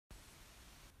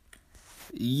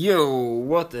Yo,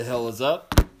 what the hell is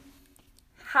up?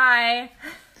 Hi.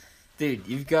 Dude,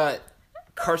 you've got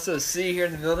Carso C here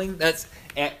in the building. That's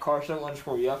at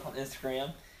Carso_Yup on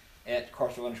Instagram, at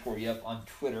Carso_Yup on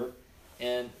Twitter.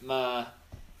 And my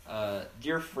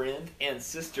dear friend and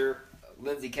sister,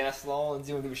 Lindsay Castellall.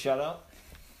 Lindsay, want to give a shout out?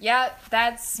 Yeah,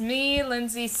 that's me,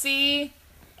 Lindsay C,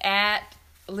 at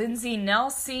Lindsay Nell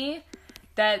C.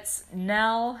 That's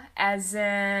Nell as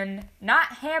in, not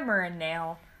hammer and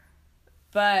nail,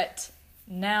 but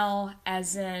Nell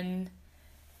as in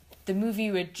the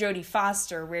movie with Jodie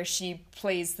Foster where she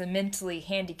plays the mentally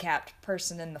handicapped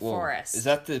person in the forest. Is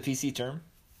that the PC term?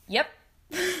 Yep.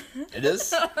 It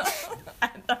is?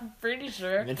 I'm pretty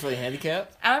sure. Mentally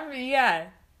handicapped? Yeah.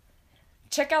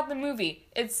 Check out the movie.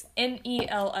 It's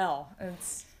Nell.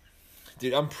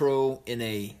 Dude, I'm pro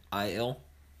N-A-I-L.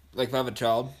 Like, if I have a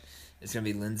child, it's going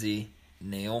to be Lindsay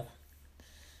Nail.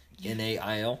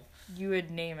 N-A-I-L. You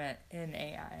would name it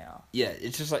Nail. Yeah,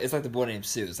 it's just like, it's like the boy named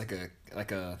Sue. It's like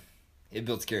a it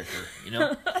builds character, you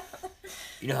know?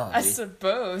 You know how it I is.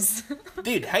 suppose.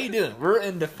 Dude, how you doing? We're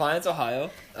in Defiance, Ohio.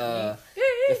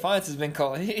 Defiance has been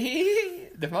called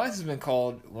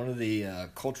one of the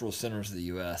cultural centers of the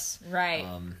U.S. Right.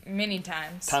 Many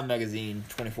times. Time Magazine,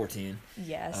 2014.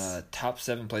 Yes. Top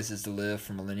 7 places to live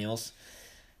for millennials.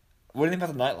 What do you think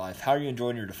about the nightlife? How are you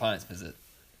enjoying your Defiance visit?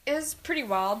 It was pretty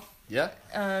wild. Yeah?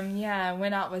 Yeah, I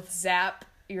went out with Zap,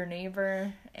 your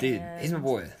neighbor. Dude, he's my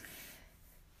boy.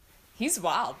 He's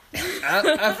wild.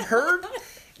 I've heard...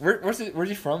 Where's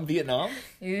he from? Vietnam?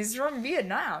 He's from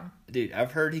Vietnam. Dude,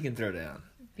 I've heard he can throw down.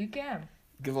 You can.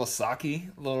 Give a little sake,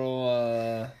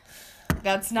 little,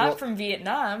 That's not from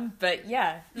Vietnam, but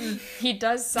yeah, he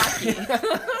does sake.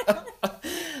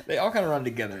 They all kind of run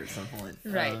together at some point.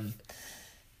 Right.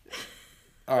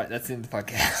 All right, that's the end of the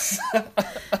podcast.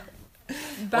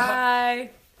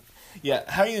 Bye. Yeah,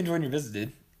 how are you enjoying your visit,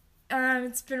 dude?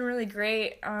 It's been really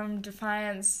great.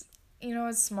 Defiance,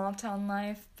 it's small town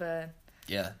life, but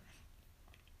yeah,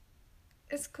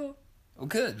 it's cool. Well,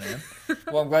 good, man.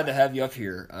 Well, I'm glad to have you up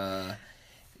here.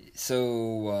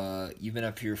 So you've been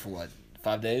up here for what,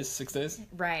 5 days, 6 days?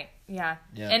 Right. Yeah.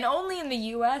 Yeah. And only in the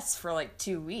U.S. for like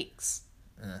 2 weeks.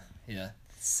 Yeah.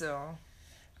 So.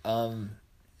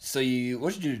 So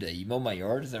what did you do today? You mowed my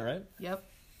yard, is that right? Yep.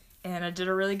 And I did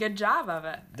a really good job of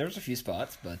it. There's a few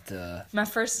spots, but my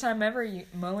first time ever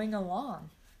mowing a lawn.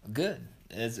 Good.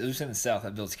 It was in the South.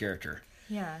 That builds character.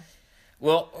 Yeah.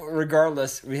 Well,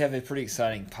 regardless, we have a pretty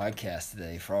exciting podcast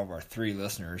today for all of our 3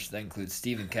 listeners. That includes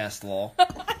Stephen Castellall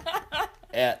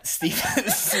at Stephen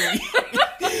C.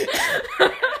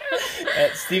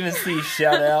 At Stephen C.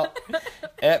 Shout out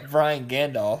at Brian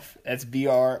Gandalf. That's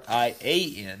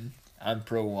Brian. I'm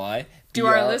pro Y. Do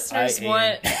our listeners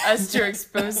want us to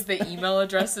expose the email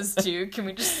addresses too? Can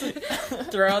we just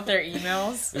throw out their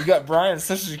emails? We've got Brian's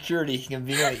Social Security. He can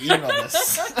be able to email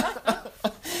us.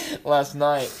 Last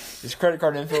night, his credit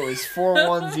card info is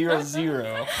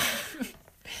 4100.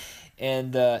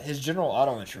 And his general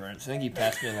auto insurance, I think he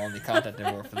passed me along the contact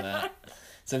info for that.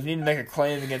 So if you need to make a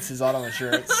claim against his auto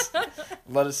insurance,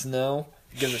 let us know.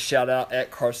 Give us a shout out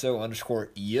at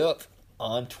Carso_Yup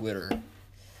on Twitter.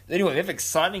 Anyway, we have an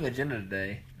exciting agenda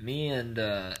today. Me and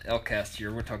Lcast here,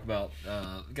 we're going to talk about,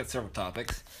 we got several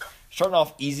topics. Starting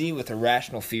off easy with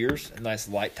irrational fears, a nice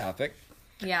light topic.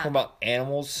 Yeah. Talking about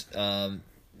animals,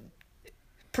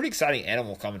 pretty exciting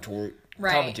animal commentary.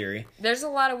 Right. There's a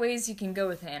lot of ways you can go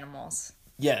with animals.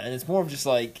 Yeah, and it's more of just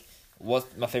like,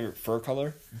 what's my favorite fur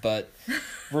color? But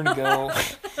we're going to go,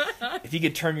 if you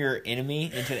could turn your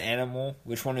enemy into an animal,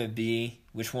 which one would be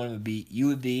you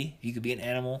would be, if you could be an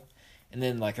animal. And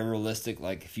then, like, a realistic,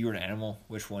 like, if you were an animal,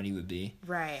 which one you would be.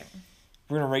 Right.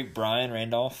 We're going to rate Brian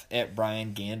Randolph at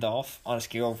Brian Gandalf on a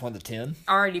scale of 1 to 10.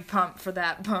 Already pumped for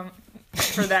that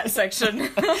section.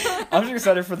 I'm just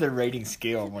excited for the rating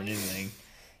scale more than anything.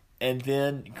 And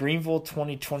then Greenville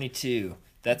 2022.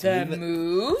 That's The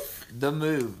move? The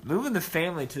move. Moving the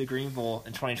family to the Greenville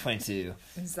in 2022.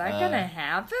 Is that going to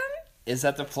happen? Is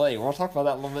that the play? We'll talk about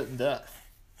that a little bit in depth.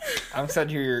 I'm excited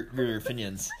to hear your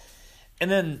opinions. And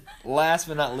then, last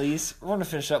but not least, we're going to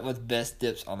finish up with best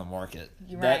dips on the market.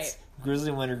 Right. That's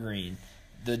Grizzly Wintergreen,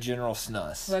 the General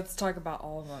Snus. Let's talk about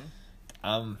all of them.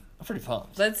 I'm pretty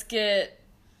pumped. Let's get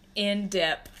in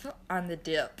depth on the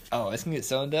dip. Oh, it's going to get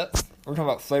so in depth? We're talking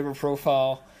about flavor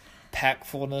profile,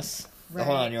 packfulness, the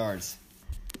whole 9 yards.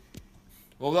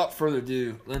 Well, without further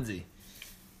ado, Lindsay,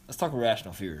 let's talk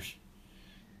irrational fears.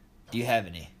 Do you have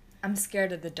any? I'm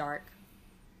scared of the dark.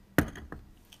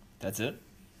 That's it?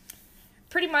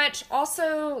 Pretty much.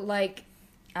 Also, like,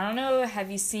 I don't know, have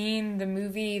you seen the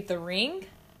movie The Ring?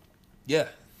 Yeah.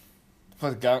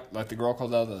 Like the girl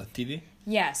called out of the TV?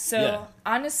 Yeah, so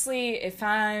honestly, I've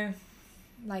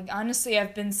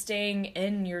been staying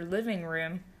in your living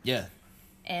room. Yeah.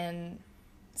 And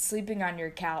sleeping on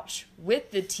your couch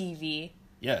with the TV.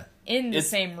 Yeah. In the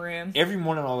same room. Every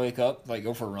morning I wake up, like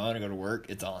go for a run or go to work,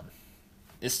 it's on.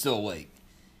 It's still awake.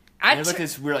 There's like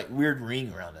this weird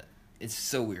ring around it. It's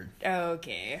so weird.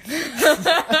 Okay.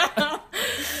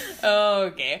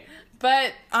 Okay.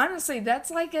 But honestly,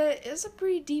 that's it's a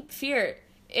pretty deep fear.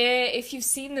 If you've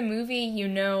seen the movie, you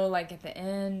know, like at the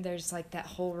end, there's like that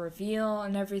whole reveal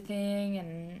and everything,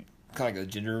 and kind of like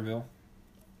a gender reveal.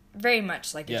 Very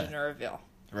much like a gender reveal.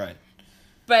 Right.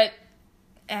 But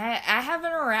I have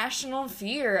an irrational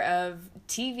fear of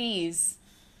TVs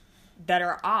that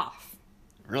are off.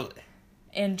 Really?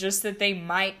 And just that they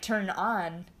might turn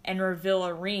on and reveal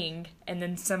a ring, and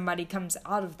then somebody comes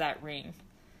out of that ring.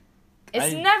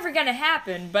 It's never going to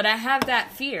happen, but I have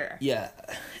that fear. Yeah,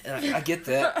 and I get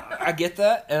that. I get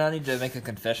that, and I need to make a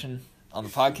confession on the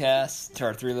podcast to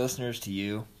our 3 listeners, to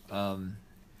you. So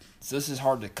this is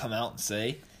hard to come out and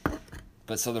say,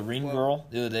 but so the ring girl,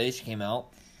 the other day, she came out,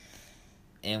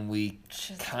 and we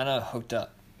kind of hooked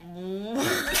up.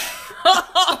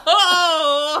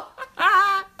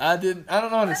 I don't know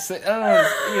how to say. I don't know.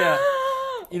 Yeah,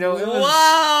 you know, it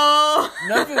was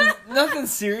nothing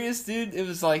serious, dude. It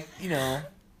was like, you know,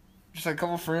 just like a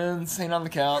couple friends hanging on the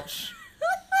couch,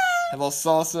 had a little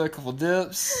salsa, a couple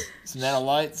dips, some Nana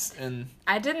Lights, and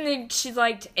I didn't think she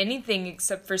liked anything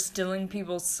except for stealing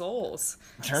people's souls.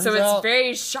 Turns so it's out,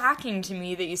 very shocking to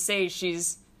me that you say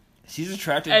she's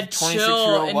attracted to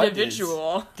 26-year-old white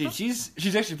individual. Dude, she's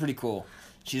actually pretty cool.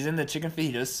 She's into chicken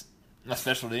fajitas, my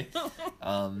specialty.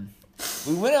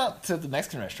 We went out to the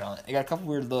Mexican restaurant. I got a couple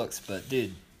weird looks, but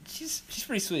dude, she's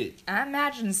pretty sweet. I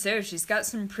imagine so. She's got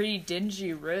some pretty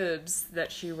dingy robes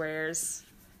that she wears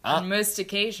on most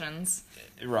occasions.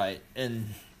 Right, and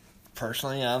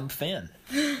personally, I'm a fan.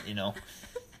 You know,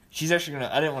 she's actually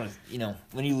gonna. I didn't want to. You know,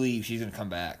 when you leave, she's gonna come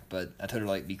back. But I told her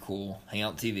like, be cool, hang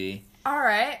out on TV. All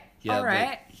right. Yeah, all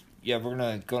right. Yeah, we're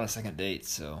gonna go on a second date.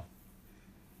 So,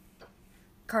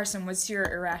 Carson, what's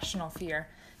your irrational fear?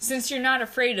 Since you're not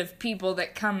afraid of people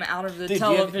that come out of the Do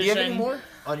television. you have any more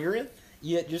on your end?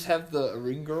 You just have the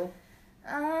ring girl /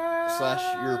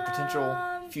 your potential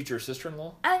future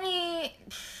sister-in-law. I mean,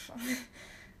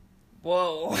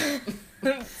 whoa.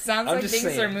 Sounds like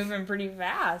things are moving pretty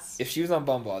fast. If she was on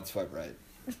Bumble, I'd swipe right.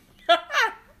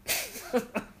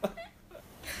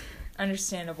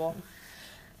 Understandable.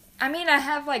 I mean, I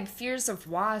have like fears of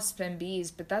wasps and bees,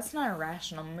 but that's not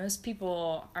irrational. Most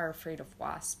people are afraid of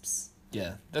wasps.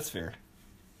 Yeah, that's fair.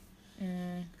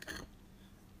 Any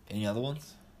other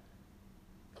ones?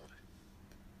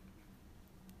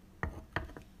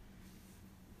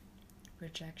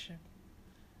 Rejection.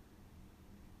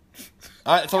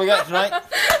 Alright, that's all we got tonight.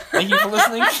 Thank you for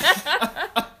listening.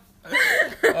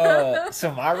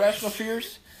 So my irrational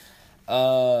fears?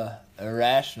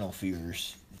 Irrational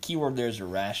fears. The key word there is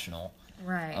irrational.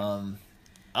 Right.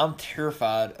 I'm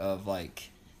terrified of, like,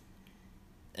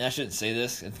 and I shouldn't say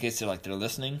this in case they're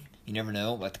listening. You never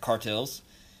know, like the cartels,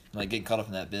 like getting caught up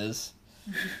in that biz.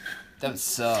 That would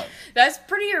suck. That's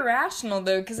pretty irrational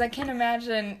though, because I can't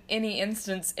imagine any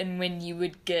instance in when you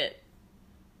would get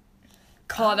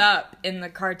caught up in the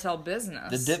cartel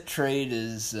business. The dip trade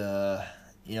is,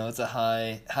 it's a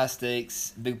high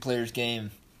stakes, big players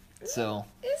game. So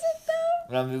is it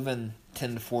though? When I'm moving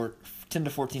 10 to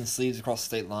 14 sleeves across the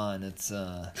state line, it's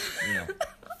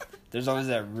there's always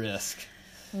that risk.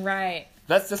 Right.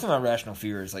 That's one of my rational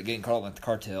fears, like getting caught up with the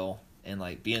cartel and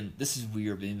like being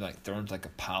like thrown into like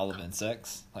a pile of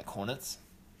insects, like hornets,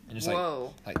 and just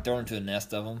like thrown into a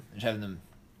nest of them and just having them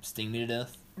sting me to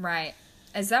death. Right.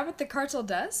 Is that what the cartel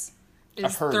does?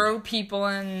 I've heard. Throw people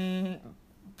in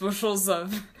bushels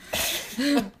of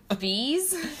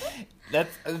bees?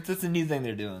 That's a new thing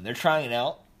they're doing. They're trying it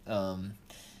out.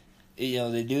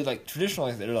 They do like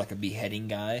traditionally they're like a beheading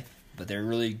guy, but they're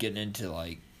really getting into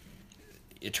like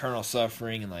eternal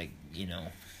suffering and like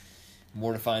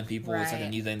mortifying people. Right. It's like a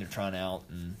new thing they're trying out,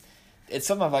 and it's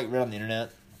something I've like read on the internet.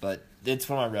 But it's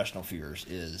one of my rational fears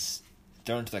is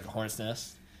thrown into like a hornet's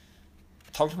nest.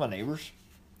 Talk to my neighbors.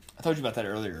 I told you about that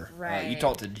earlier. Right. You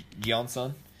talked to Gion's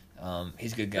son.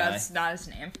 He's a good guy. That's not his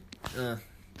name.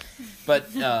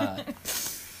 But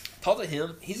talk to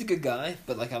him. He's a good guy,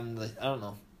 but like I don't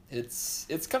know. It's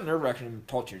kind of nerve-wracking to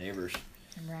talk to your neighbors.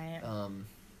 Right.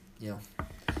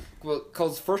 Well,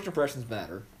 because first impressions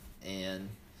matter, and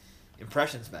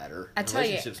impressions matter,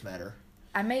 relationships matter.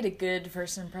 I made a good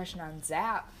first impression on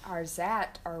Zat,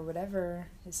 or whatever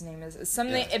his name is. It's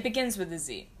something. Yeah. It begins with a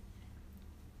Z.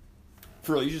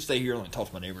 For real, you should stay here and like talk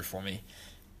to my neighbors for me.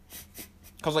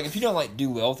 Because like if you don't like do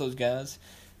well with those guys,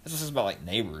 that's what's about like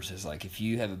neighbors. Is like if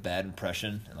you have a bad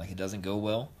impression and like it doesn't go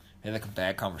well, you have like a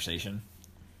bad conversation.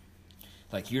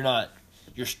 Like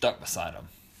you're stuck beside them.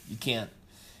 You can't.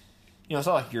 You know, it's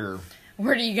not like you're.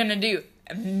 What are you gonna do?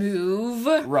 Move?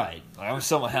 Right. Like, I'm gonna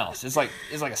sell my house. It's like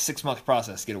a 6-month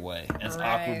process to get away, and it's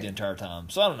awkward the entire time.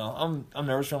 So I don't know. I'm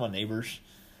nervous around my neighbors.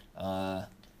 And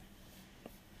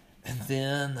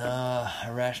then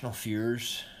irrational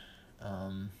fears.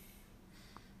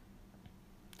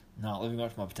 Not living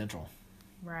up to my potential.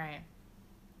 Right.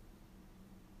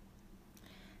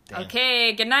 Damn.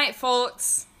 Okay, good night,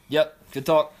 folks. Yep, good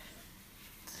talk.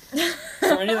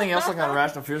 So anything else like on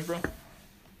irrational fears, bro?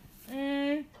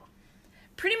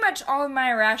 Pretty much all of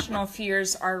my irrational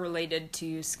fears are related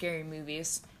to scary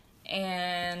movies.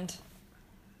 And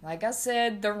like I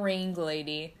said, the ring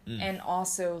lady. And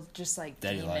also just like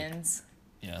Daddy demons.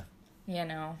 Yeah. You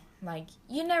know, like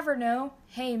you never know.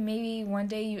 Hey, maybe one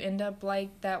day you end up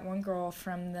like that one girl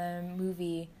from the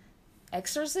movie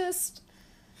Exorcist.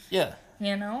 Yeah.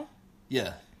 You know?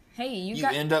 Yeah. Hey, you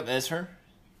end up as her?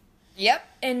 Yep,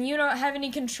 and you don't have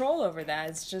any control over that.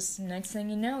 It's just next thing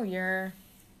you know,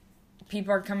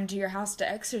 people are coming to your house to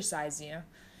exorcise you.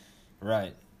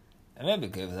 Right. I mean, I'd be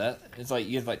good with that. It's like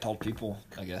you have like told people,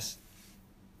 I guess.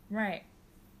 Right.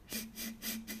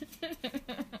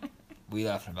 What are you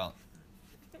laughing about?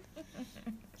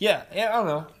 Yeah, I don't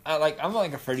know. I'm not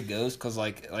like afraid of ghosts because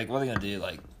like what are they gonna do?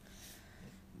 Like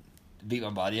beat my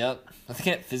body up? Like, they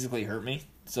can't physically hurt me.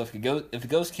 So if a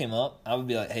ghost came up, I would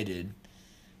be like, hey, dude,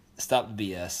 stop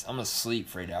the BS. I'm gonna sleep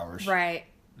for 8 hours. Right.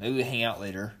 Maybe we hang out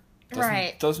later.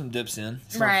 Right. Throw some dips in.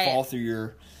 It's gonna fall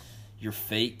through your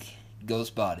fake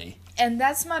ghost body. And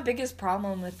that's my biggest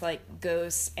problem with like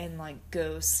ghosts and like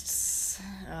ghosts.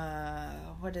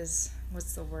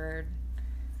 What's the word?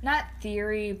 Not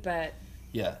theory, but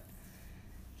yeah.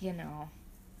 You know,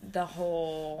 the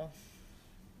whole.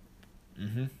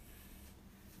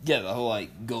 Yeah, the whole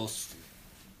like ghost.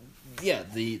 Yeah,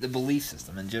 the belief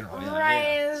system in general. Yeah, right,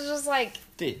 yeah. it's just like.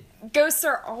 Dude. Ghosts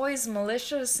are always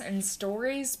malicious in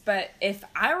stories, but if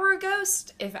I were a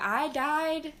ghost, if I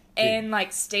died and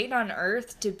like stayed on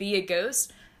Earth to be a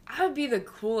ghost, I would be the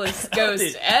coolest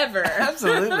ghost ever.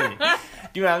 Absolutely. Do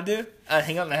you know what I would do? I'd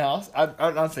hang out in the house. I'd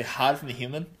honestly hide from the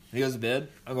human. When he goes to bed,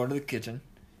 I'll go into the kitchen,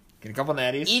 get a couple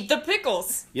natties. Eat the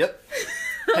pickles. Yep.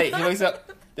 Hey, he wakes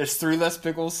up. There's 3 less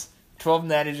pickles. 12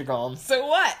 natties are gone. So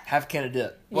what? Half a can of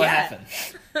dip. What happened?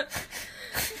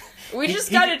 We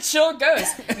just got a chill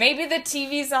ghost. Maybe the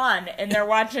TV's on and they're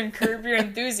watching Curb Your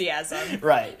Enthusiasm.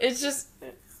 Right. It's just.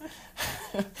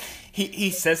 He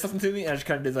says something to me and I just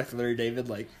kind of did like Larry David,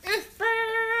 like,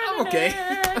 I'm okay.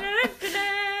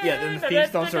 Yeah, then the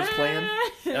theme song starts playing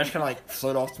and I just kind of like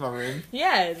float off to my room.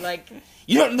 Yeah, like.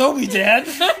 You don't know me, Dad.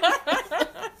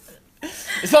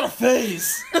 It's not a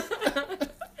phase.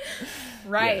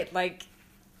 Right, yeah. Like.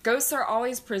 Ghosts are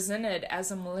always presented as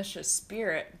a malicious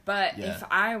spirit, but if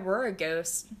I were a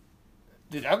ghost...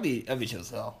 Dude, I'd be chill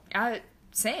as hell.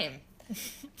 Same.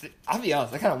 I'll be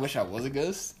honest, I kind of wish I was a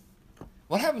ghost.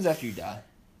 What happens after you die?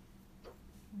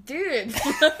 Dude.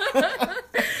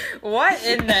 What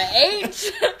in the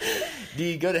H? Do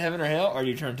you go to heaven or hell, or do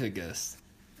you turn into a ghost?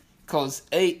 Because,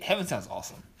 heaven sounds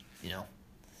awesome, you know?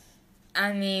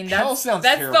 I mean, that's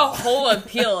the whole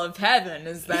appeal of heaven,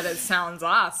 is that it sounds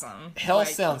awesome. Hell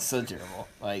sounds so terrible.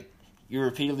 Like, you're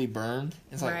repeatedly burned.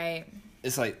 It's like, right.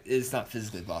 It's not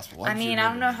physically possible. I mean, I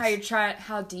don't know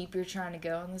how deep you're trying to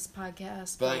go on this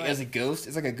podcast. But like, as a ghost,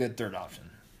 it's like a good third option.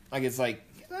 Like, it's like,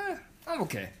 I'm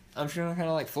okay. I'm just gonna kind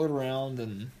of like float around,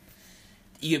 and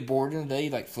you get bored in the day,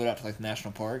 you like float out to like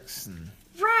national parks and.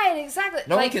 Right, exactly.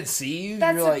 No one can see you.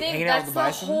 That's You're the like thing. hanging out with the bison.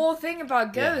 That's the whole thing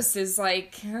about ghosts is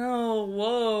like, oh,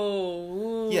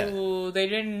 whoa,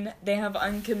 they have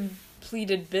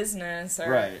uncompleted business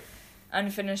or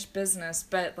unfinished business,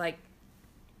 but like,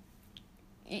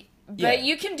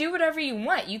 you can do whatever you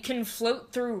want. You can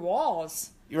float through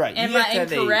walls. You're right. Am you have I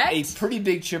to incorrect? have a pretty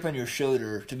big chip on your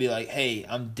shoulder to be like, hey,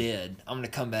 I'm dead. I'm gonna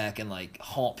come back and like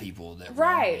haunt people that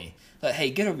wronged me. Like,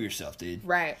 hey, get over yourself, dude.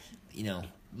 Right. You know.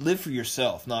 Live for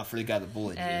yourself, not for the guy that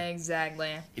bullied you.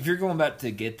 Exactly. If you're going back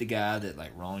to get the guy that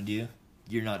like wronged you,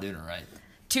 you're not doing it right.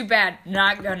 Too bad.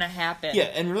 Not gonna happen.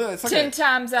 Yeah, and really, it's like 10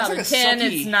 times out of 10,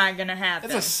 it's not gonna happen.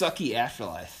 It's a sucky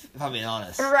afterlife, if I'm being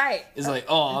honest. Right. It's like,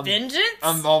 oh, vengeance.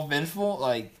 I'm all vengeful.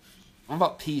 Like, I'm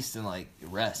about peace and like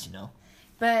rest, you know.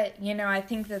 But you know, I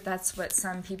think that's what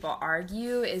some people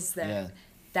argue is that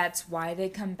that's why they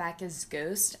come back as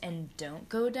ghosts and don't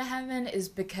go to heaven is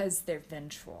because they're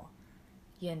vengeful.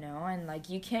 You know, and like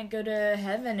you can't go to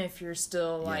heaven if you're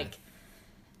still like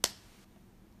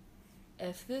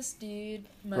F this dude,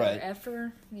 mother Right.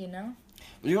 effer, you know?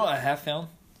 You know what I have found?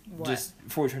 What? Just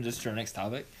before we transition to our next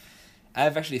topic,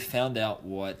 I've actually found out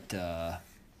what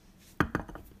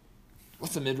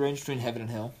what's the mid-range between heaven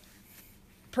and hell?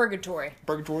 Purgatory.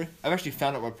 Purgatory. I've actually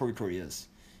found out what purgatory is.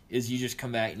 Is you just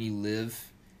come back and you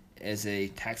live as a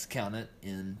tax accountant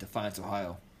in Defiance,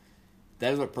 Ohio.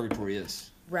 That is what purgatory is.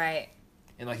 Right.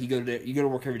 And like you go to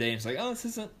work every day and it's like, oh, this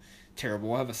isn't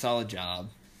terrible. I have a solid job.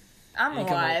 I'm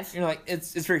alive. You're like,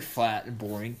 it's very flat and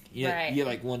boring. You get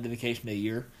like one vacation a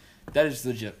year. That is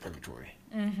legit purgatory.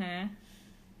 Mm-hmm.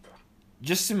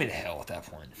 Just send me to hell at that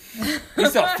point. At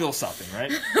least I'll feel something,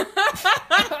 right?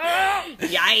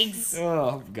 Yikes.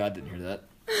 Oh, God didn't hear that.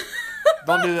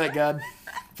 Don't do that, God.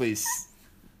 Please.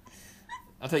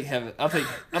 I'll take heaven. I'll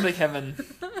take heaven.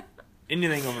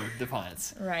 Anything over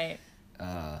Defiance. Right.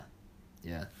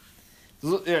 Yeah.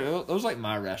 Those are like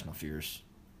my irrational fears.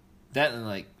 That and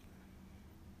like,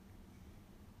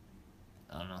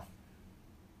 I don't know.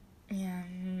 Yeah.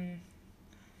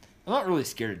 I'm not really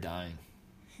scared of dying.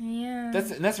 Yeah.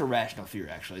 That's a rational fear,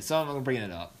 actually. So I'm not bringing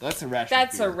it up. That's a rational fear.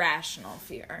 That's a rational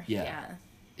fear. Yeah.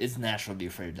 It's natural to be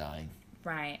afraid of dying.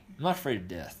 Right. I'm not afraid of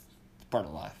death. It's part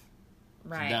of life.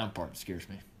 Right. The down part scares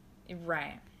me.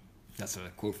 Right. That's a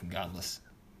quote from Godless.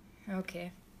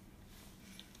 Okay.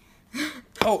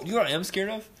 Oh, you know what I am scared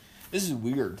of? This is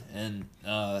weird, and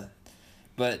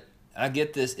but I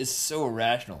get this. It's so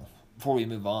irrational. Before we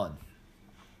move on,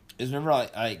 is remember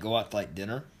I go out to like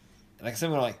dinner, and like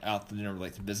some like out to dinner with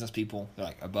like the business people. They're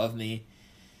like above me,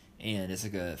 and it's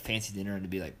like a fancy dinner and to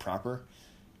be like proper.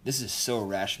 This is so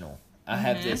irrational. I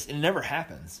have this, and it never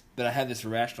happens, but I have this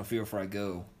irrational fear before I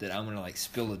go that I'm gonna like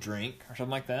spill a drink or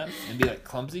something like that and be like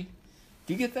clumsy.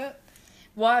 Do you get that?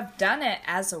 Well, I've done it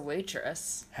as a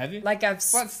waitress. Have you? Like I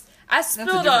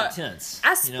spilled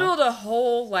a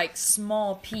whole like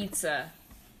small pizza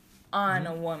on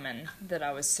a woman that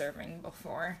I was serving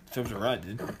before. Serves it right,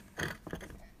 dude.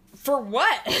 For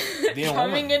what? Being a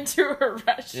Coming woman. into a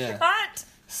restaurant? Yeah.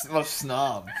 What a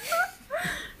snob.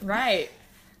 Right.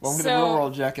 Welcome to the real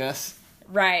world, jackass.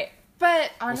 Right.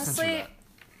 But We'll honestly,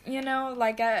 you know,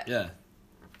 like Yeah.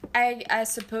 I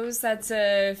suppose that's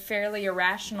a fairly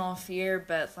irrational fear,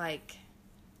 but like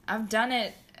I've done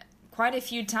it quite a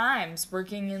few times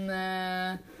working in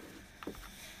the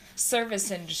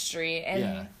service industry,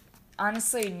 and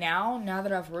honestly now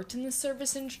that I've worked in the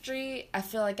service industry, I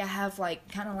feel like I have like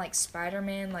kind of like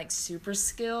Spider-Man like super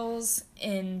skills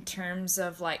in terms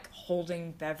of like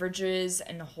holding beverages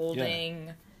and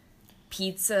holding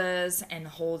pizzas and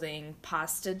holding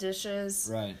pasta dishes.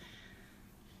 Right.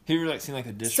 Have you ever like seen like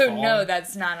a dish So falling? no,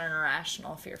 that's not an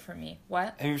irrational fear for me.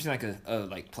 What? Have you ever seen like a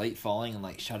like plate falling and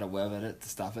like shot a web at it to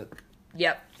stop it?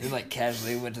 Yep. And like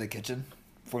casually went to the kitchen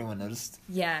before anyone noticed?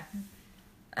 Yeah.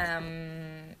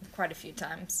 Quite a few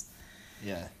times.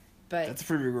 Yeah. But That's a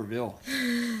pretty big reveal.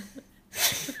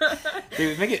 Dude,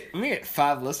 we make it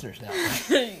 5 listeners now.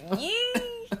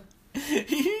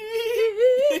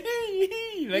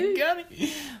 Like, got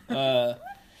it.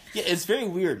 Yeah, it's very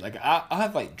weird. Like I'll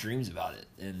have like dreams about it,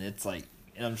 and it's like,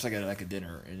 and I'm just like at a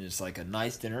dinner, and it's like a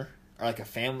nice dinner, or like a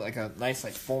family, like a nice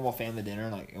like formal family dinner,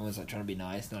 and like everyone's like trying to be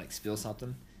nice and like spill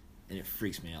something, and it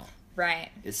freaks me out. right.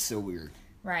 It's so weird.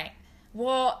 Right.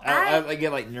 Well, I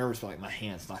get like nervous about like my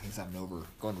hands knocking something over,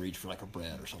 going to reach for like a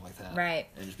bread or something like that. Right.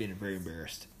 And just being very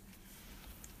embarrassed.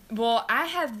 Well, I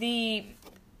have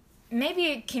maybe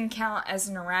it can count as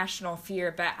an irrational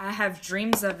fear, but I have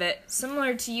dreams of it,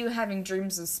 similar to you having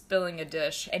dreams of spilling a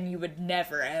dish, and you would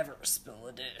never, ever spill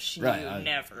a dish. Right.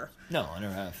 Never. No, I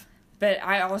never have. But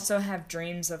I also have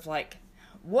dreams of, like,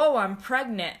 whoa, I'm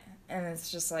pregnant. And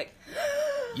it's just like...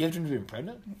 You have dreams of being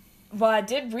pregnant? Well, I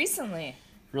did recently.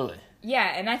 Really?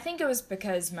 Yeah, and I think it was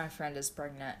because my friend is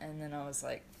pregnant, and then I was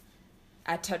like...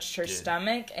 I touched her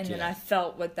stomach, and then I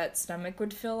felt what that stomach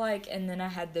would feel like, and then I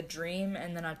had the dream,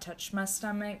 and then I touched my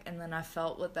stomach, and then I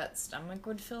felt what that stomach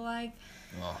would feel like.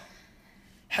 Oh.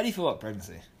 How do you feel about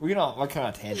pregnancy? We're getting on what kind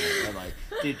of tangent, but like,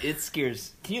 dude, it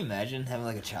scares. Can you imagine having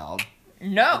like a child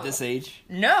No. at this age?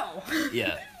 No.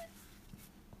 Yeah.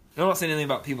 I'm not saying anything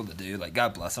about people that do. Like,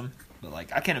 God bless them, but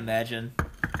like, I can't imagine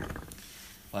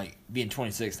like being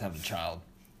 26 and having a child.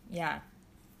 Yeah.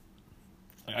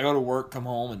 Like, I go to work, come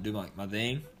home, and do my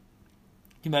thing. Can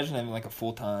you imagine having like a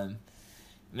full-time...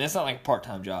 I mean, it's not like a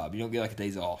part-time job. You don't get like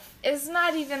days off. It's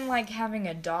not even like having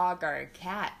a dog or a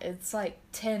cat. It's like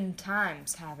 10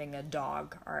 times having a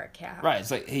dog or a cat. Right.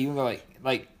 It's like, hey, you can go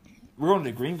like we're going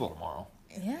to Greenville tomorrow.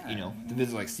 Yeah. You know, to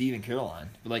visit like Steve and Caroline.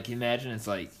 But like, imagine it's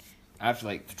like I have to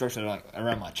like structure like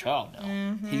around my child now.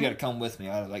 Mm-hmm. He's got to come with me.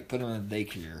 I gotta like put him in the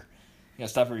daycare. You know,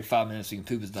 stop every 5 minutes so he can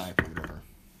poop his diaper or whatever.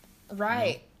 Right.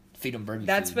 You know? feed them baby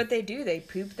That's food. what they do. They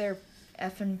poop their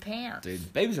effing pants.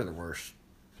 Dude, babies are the worst.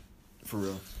 For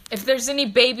real. If there's any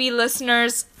baby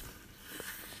listeners,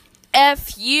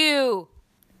 F you.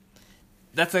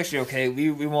 That's actually okay. We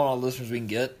want all the listeners we can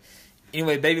get.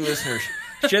 Anyway, baby listeners,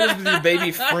 share this with your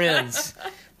baby friends.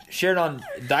 Share it on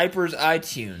Diapers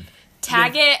iTunes.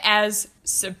 Tag it as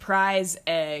surprise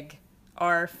egg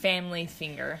or family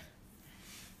finger.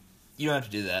 You don't have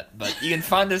to do that, but you can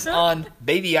find us on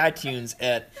baby iTunes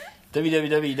at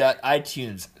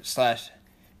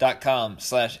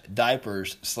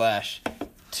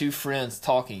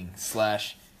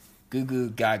www.itunes.com/diapers/2friendstalking/goo goo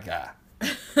gaga.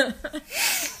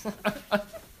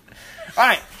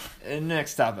 Alright,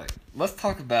 next topic. Let's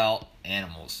talk about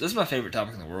animals. This is my favorite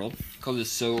topic in the world because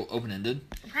it's so open-ended.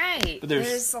 Right. But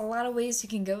there's a lot of ways you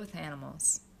can go with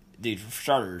animals. Dude, for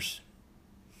starters,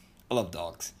 I love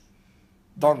dogs.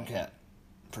 Dog and cat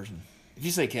person. If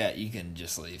you say cat, you can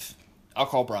just leave. I'll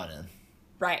call Brian in.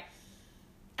 Right.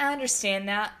 I understand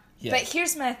that. Yeah. But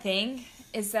here's my thing,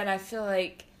 is that I feel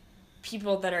like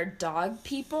people that are dog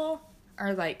people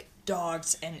are like,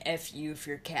 dogs and F you if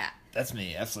you're cat. That's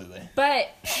me, absolutely. But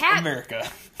America.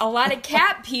 a lot of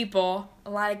cat people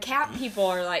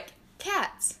are like,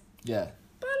 cats. Yeah.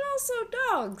 But also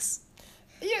dogs.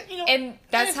 Yeah, you know. And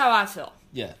that's how I feel.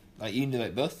 Yeah. Like, you can do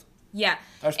like both? Yeah.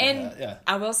 I respect And that, yeah.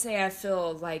 I will say I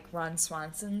feel like Ron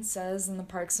Swanson says in the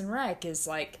Parks and Rec is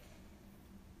like,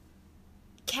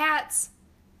 cats,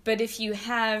 but if you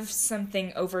have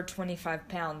something over 25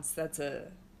 pounds,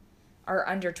 or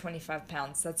under 25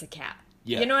 pounds, that's a cat.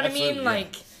 Yeah, you know what I absolutely, mean? yeah.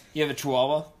 Like, You have a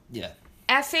chihuahua? Yeah.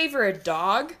 I favor a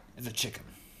dog. It's a chicken.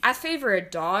 I favor a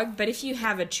dog, but if you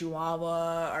have a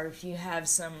chihuahua or if you have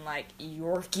some like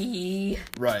Yorkie,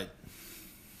 Right.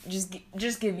 just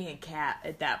give me a cat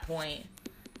at that point.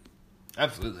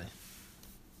 Absolutely.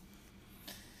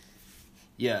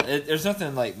 Yeah, there's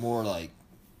nothing like more like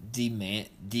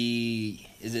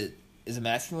is it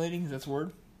emasculating? Is that the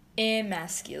word?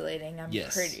 Emasculating, I'm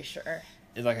Yes. pretty sure.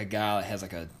 It's like a guy that has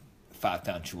like a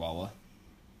 5-pound chihuahua.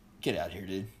 Get out of here,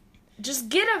 dude. Just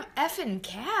get a effing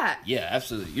cat. Yeah,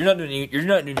 absolutely. You're not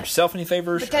doing yourself any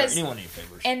favors Because- or anyone any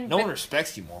favors. and- No but- one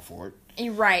respects you more for it.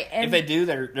 You're right. And If they do,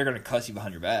 they're going to cuss you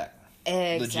behind your back.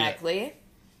 exactly.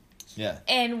 Yeah.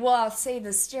 And well, I'll say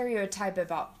the stereotype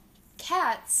about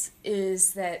cats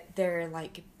is that they're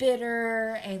like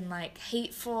bitter and like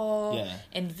hateful Yeah.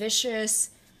 and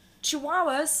vicious.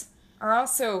 Chihuahuas are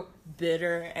also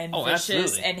bitter and Oh, vicious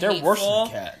absolutely. and They're hateful. worse than a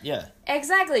cat. Yeah.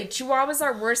 Exactly. Chihuahuas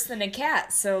are worse than a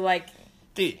cat. So like,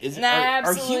 Dude, and I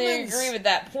absolutely humans, agree with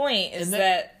that point. Is and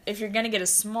that if you're gonna get a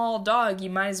small dog, you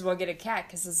might as well get a cat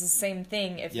because it's the same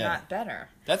thing, if Yeah. not better.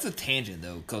 That's a tangent,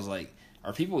 though, because, like,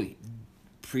 are people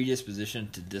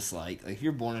predispositioned to dislike? Like, if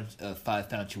you're born a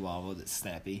 5-pound chihuahua that's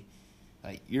snappy,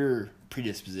 like, you're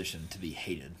predispositioned to be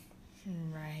hated.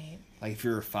 Right. Like, if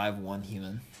you're a 5'1"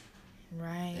 human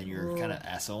Right. and you're Ooh. kind of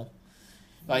asshole.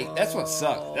 Like, that's what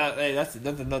sucks. Whoa. That's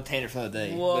another tangent for the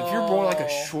day. But if you're born like a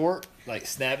Whoa. short, like,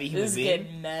 snappy human This is being...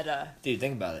 getting meta. Dude,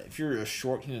 think about it. If you're a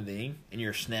short human being and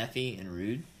you're snappy and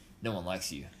rude, no one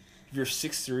likes you. If you're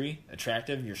 6'3",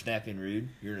 attractive, and you're snappy and rude,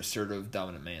 you're an assertive,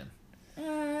 dominant man.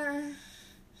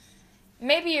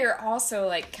 Maybe you're also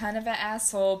like kind of an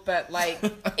asshole, but like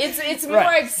it's more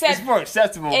Right. acceptable. It's more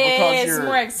acceptable because It's you're more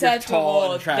you're tall acceptable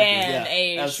and attractive. than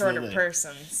Yeah, a shorter absolutely.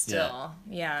 person. Still,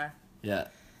 yeah. Yeah.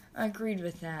 I agreed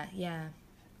with that. Yeah.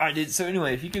 All right, dude. So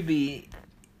anyway, if you could be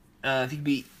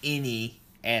any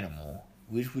animal,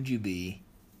 which would you be?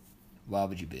 Why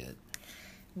would you be it?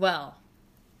 Well,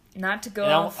 not to go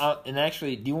And, off. and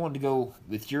actually, do you want to go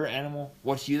with your animal?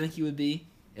 What you think you would be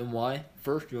and why?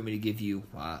 First, do you want me to give you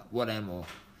what animal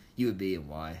you would be and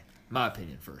why? My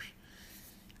opinion first.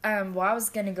 Well, I was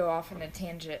gonna go off on a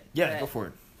tangent. Yeah, but- go for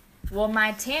it. Well,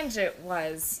 my tangent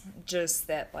was just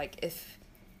that, like, if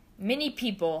many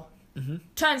people,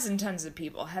 tons and tons of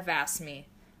people, have asked me,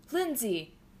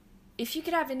 Lindsay, if you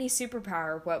could have any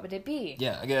superpower, what would it be?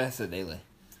 Yeah, I guess that's daily.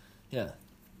 Yeah,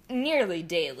 Nearly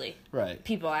daily, right.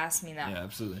 people ask me that. Yeah,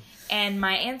 absolutely. And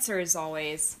my answer is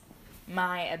always,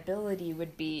 my ability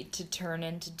would be to turn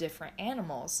into different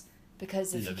animals.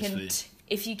 Because if Yeah, you that'd can, be sweet.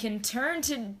 if you can turn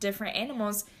to different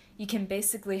animals, you can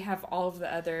basically have all of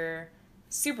the other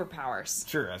superpowers.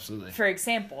 Sure, absolutely. For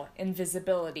example,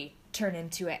 invisibility, turn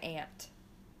into an ant.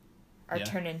 Or Yeah.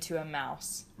 turn into a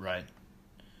mouse. Right,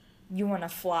 You want to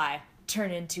fly,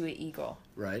 turn into an eagle.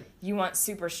 right. You want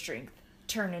super strength,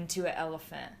 turn into an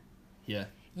elephant. Yeah.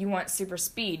 You want super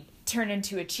speed, turn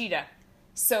into a cheetah.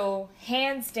 So,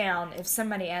 hands down, if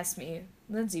somebody asks me,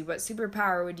 Lindsay, what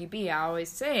superpower would you be? I always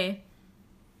say,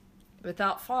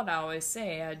 without fault,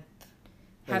 I'd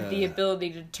have the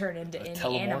ability to turn into any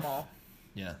telemorph? animal.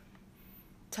 Yeah.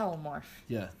 Telemorph.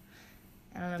 Yeah.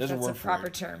 I don't know There's a if that's word a for proper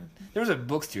it. term. There was a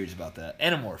book series about that.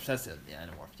 Animorphs. That's it. Yeah,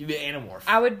 animorph. You'd be an animorph.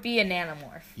 I would be an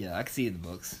animorph. Yeah, I can see it in the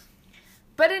books.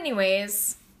 But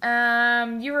anyways,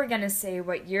 you were gonna say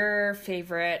what your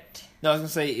favorite... No, I was gonna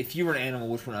say if you were an animal,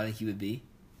 which one I think you would be.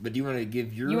 But do you want to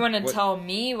give your? You want to tell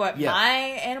me what my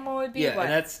animal would be? Yeah, what?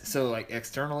 and that's so like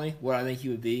externally what I think you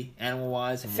would be animal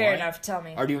wise and Fair why. enough. Tell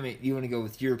me. Or do you want to go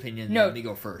with your opinion? No, and me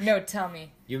go first. No, tell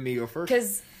me. You want me to go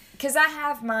first? Because I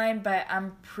have mine, but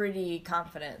I'm pretty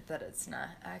confident that it's not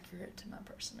accurate to my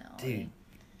personality.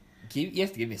 Dude, you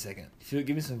have to give me a second. Give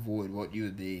me some void. What you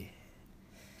would be,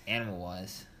 animal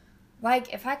wise.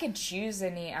 Like if I could choose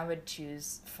any, I would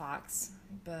choose fox.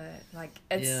 But like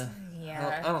it's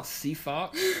I don't see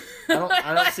fox.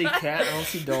 I don't see cat. I don't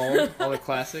see dog. All the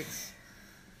classics.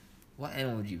 What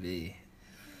animal would you be?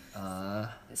 A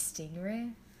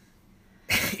stingray.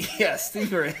 Yeah,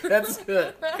 stingray. That's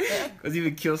good. Because you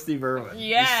would kill Steve Irwin.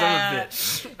 Yeah. You son of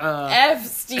a bitch. F.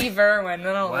 Steve Irwin.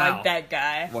 I don't like that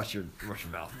guy. Watch your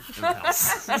mouth. In the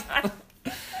house. I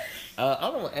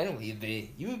don't know what animal you'd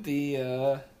be. You would be.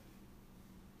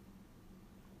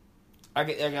 I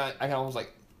can almost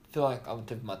like feel like on the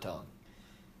tip of my tongue,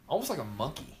 almost like a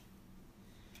monkey.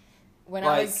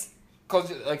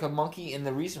 Cause like a monkey, and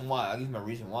the reason why I'll give you my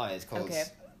reason why is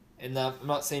because, and I'm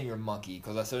not saying you're a monkey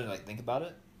because I started to like think about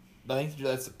it, but I think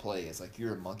that's the play. It's like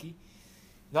you're a monkey,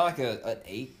 not like an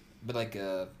ape, but like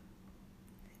a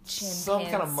chimpanzee. Some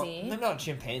kind of maybe not a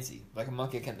chimpanzee, like a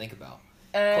monkey I can't think about.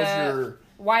 Because you're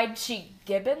wide-cheeked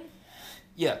gibbon.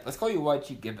 Yeah, let's call you a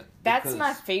wide-cheeked gibbon. That's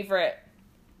my favorite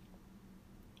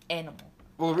animal.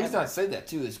 Well, the reason I say that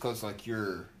too is because like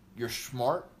you're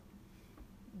smart,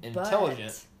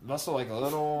 intelligent, but also like a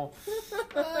little.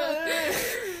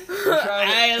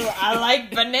 I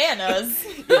like bananas.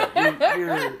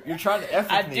 Yeah, you're trying to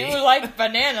F with me. I do like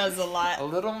bananas a lot. A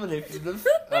little manipulative,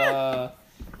 kind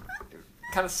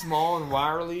of small and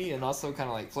wiry, and also kind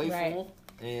of like playful,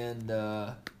 and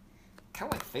kind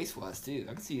of like face-wise too.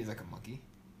 I can see you as like a monkey.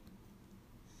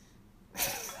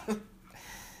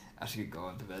 I should get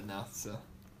going to bed now. So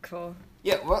cool.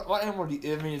 Yeah, what animal do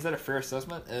you, I mean, is that a fair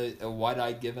assessment? A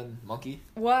wide-eyed gibbon monkey?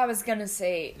 Well, I was gonna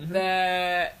say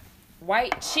the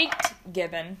white-cheeked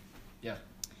gibbon. Yeah.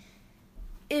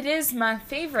 It is my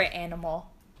favorite animal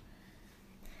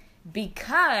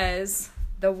because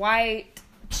the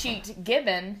white-cheeked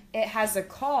gibbon, it has a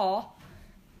call,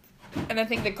 and I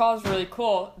think the call is really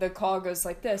cool. The call goes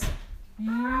like this.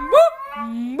 Boop,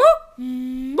 boop,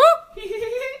 boop.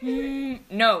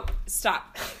 No,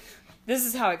 stop. This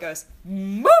is how it goes.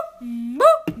 Boop,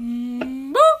 boop,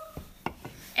 boop.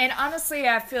 And honestly,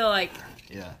 I feel like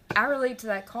I relate to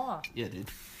that call. Yeah, dude.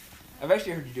 I've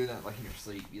actually heard you do that like in your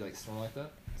sleep. You like snore like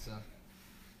that. So.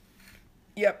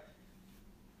 Yep.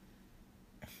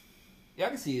 Yeah, I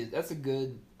can see it. That's a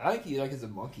good. I think you like as a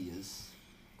monkey is,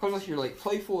 cause like you're like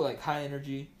playful, like high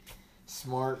energy,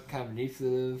 smart, kind of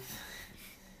manipulative.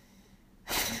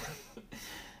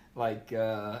 Like,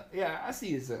 yeah, I see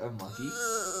you as a monkey.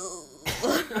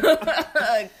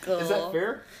 Cool. Is that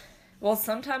fair? Well,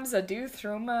 sometimes I do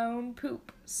throw my own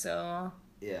poop, so.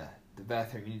 Yeah, the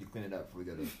bathroom, you need to clean it up before we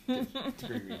go to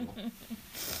Green Removal.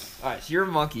 Alright, so you're a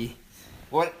monkey.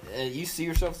 What, you see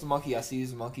yourself as a monkey, I see you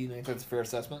as a monkey, you think that's a fair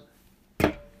assessment?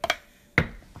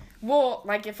 Well,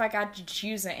 like, if I got to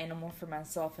choose an animal for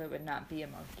myself, it would not be a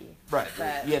monkey. Right,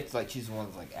 but you have to, like, choose one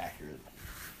that's, like, accurate.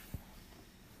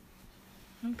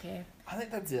 Okay. I think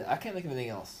that's it. I can't think of anything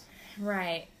else.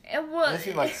 Right. Well, unless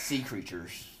you like sea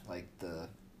creatures, like the.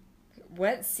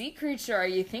 What sea creature are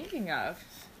you thinking of?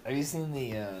 Have you seen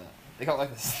the? They call it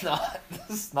like the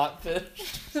snotfish.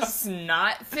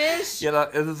 Snotfish? Yeah,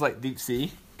 it is like deep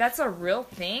sea. That's a real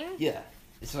thing? Yeah,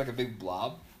 it's like a big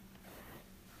blob.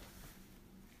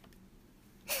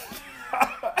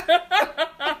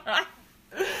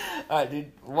 Alright,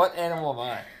 dude. What animal am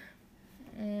I?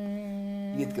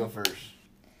 You get to go first.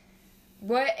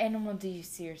 What animal do you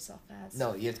see yourself as?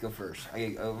 No, you have to go first.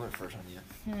 I went first on you.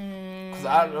 Because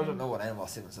I don't know what animal I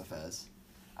see myself as.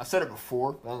 I've said it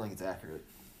before, but I don't think it's accurate.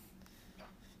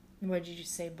 What did you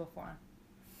say before?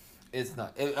 It's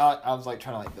not. I was like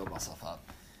trying to like build myself up.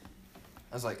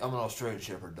 I was like, I'm an Australian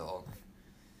Shepherd dog.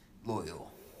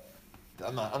 Loyal.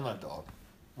 I'm not a dog.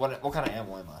 What kind of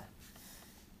animal am I?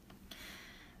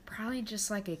 Probably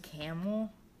just like a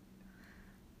camel.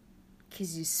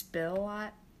 Because you spill a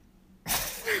lot.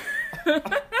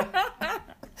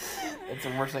 It's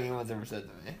the worst thing anyone's ever said to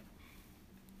me.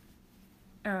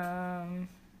 A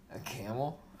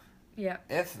camel? Yeah.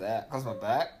 If that. Cause my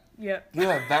back? Yep. You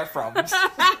don't have back problems.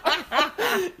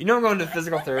 You know I'm going to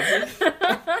physical therapy.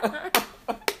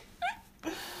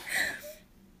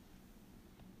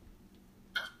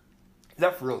 Is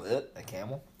that for real it? A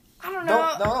camel? I don't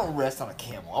know. Don't rest on a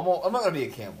camel. I'm not going to be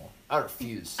a camel. I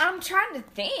refuse. I'm trying to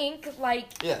think.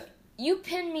 Like, Yeah. you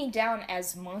pin me down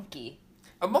as monkey.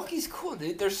 A monkey's cool,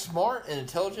 dude. They're smart and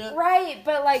intelligent. Right,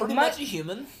 but like... Pretty much a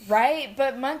human. Right,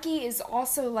 but monkey is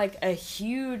also like a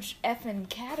huge effing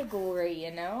category,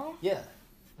 you know? Yeah.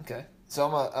 Okay. So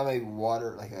I'm a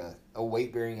water, like a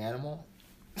weight-bearing animal.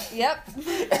 Yep.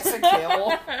 As a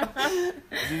camel.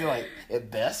 You like,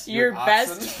 at best, Your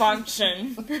oxen. best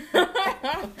function.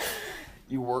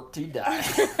 You work till you die.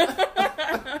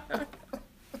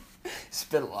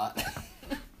 Spit a lot.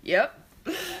 Yep.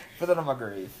 Put that on my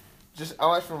grave. I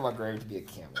want for my grave to be a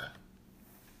camel.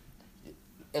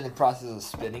 In the process of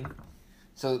spinning.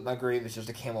 So my grave is just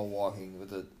a camel walking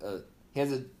with he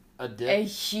has a dip. A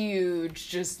huge,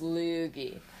 just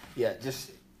loogie. Yeah,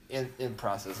 just in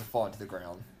process of falling to the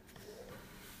ground.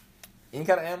 Any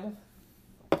kind of animal?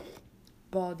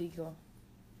 Bald eagle.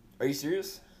 Are you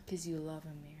serious? Because you love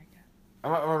America.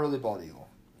 I'm a really bald eagle.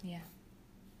 Yeah.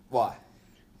 Why?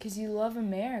 Because you love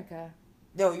America.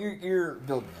 No, you're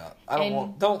building up.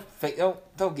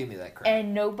 Don't give me that crap.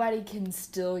 And nobody can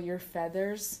steal your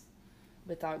feathers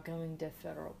without going to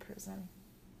federal prison.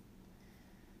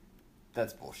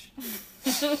 That's bullshit.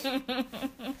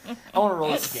 I want to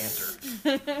roll this cancer.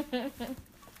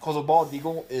 Because a bald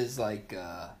eagle is like,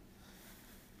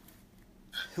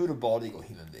 who would a bald eagle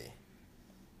human be?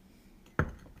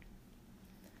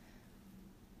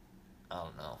 I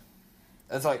don't know.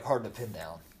 That's like hard to pin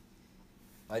down.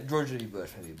 Like George W.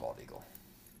 Bush may be a bald eagle.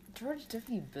 George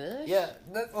W. Bush? Yeah,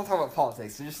 let's not talk about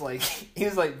politics. So just like he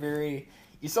was like very.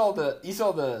 You saw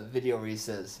the video where he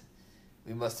says,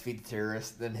 "We must defeat the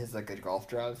terrorists." Then his like a golf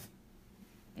drive.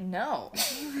 No, I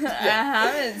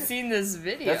haven't seen this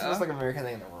video. That's the most like American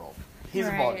thing in the world. He's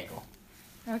a bald eagle.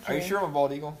 Okay. Are you sure I'm a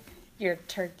bald eagle? You're a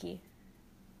turkey.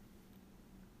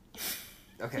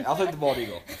 Okay, I'll take the bald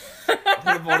eagle. I'll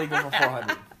take the bald eagle for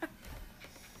 400.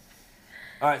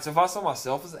 All right, so if I saw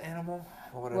myself as an animal,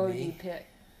 what would I be? What would you pick?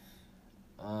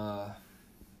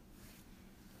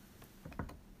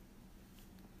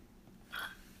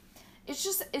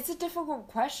 It's a difficult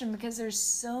question because there's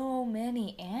so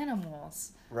many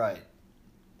animals. Right.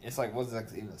 It's like, what's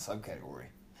even a subcategory?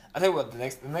 I tell you what, the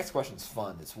next question's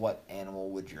fun. It's what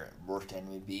animal would your worst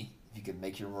enemy be? If you could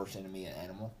make your worst enemy an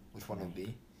animal, which one would it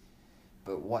be?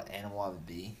 But what animal I would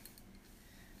be?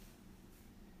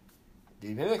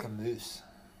 Dude, maybe like a moose.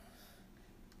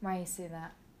 Why you say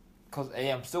that? Because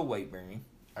I'm still weight bearing.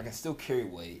 I can still carry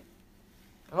weight.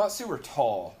 I'm not super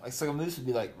tall. Like, so a moose would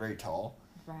be like very tall.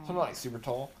 Right. So I'm not like super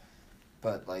tall.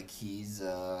 But like he's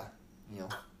And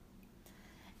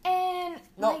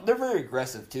no, like, they're very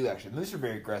aggressive too. Actually, moose are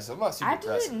very aggressive. I'm not super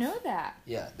aggressive. didn't know that.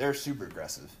 Yeah, they're super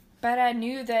aggressive. But I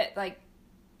knew that like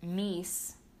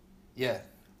meese. Yeah.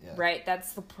 Right,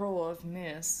 that's the plural of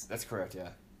moose. That's correct. Yeah.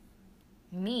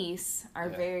 Meese are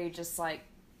very just like,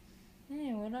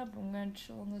 hey, what up? I'm gonna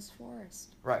chill in this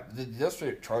forest. Right, but they'll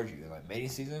straight up charge you in like mating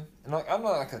season, and like I'm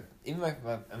not like even like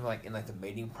I'm like in like the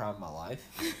mating prime of my life,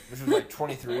 which was like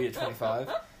 23 to 25,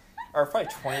 or probably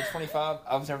 20 to 25.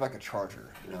 I was never like a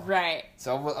charger, you know? Right.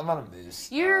 So I'm not a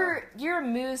moose. You're a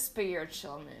moose, but you're a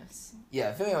chill moose. Yeah,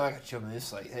 I feel like I'm like a chill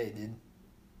moose. Like, hey, dude,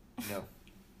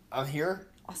 I'm here.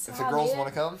 Also, If the girls want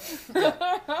to come, yeah,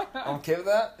 I'm okay with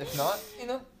that. If not,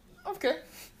 I'm okay.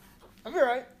 I'll be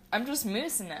alright. I'm just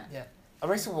moosing it. Yeah. I'll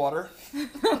drink some water.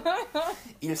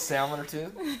 Eat a salmon or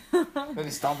two.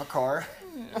 Maybe stomp a car.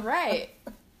 Right.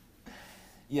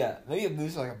 Yeah, maybe a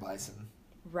moose or like a bison.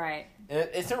 Right. And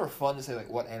it's never fun to say like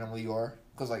what animal you are,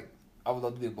 because like I would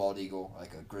love to be a bald eagle,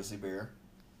 like a grizzly bear,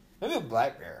 maybe a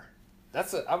black bear.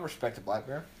 I respect a black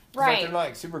bear. Right. Like, they're not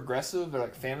like super aggressive. They're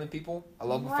like family people. I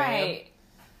love a fam.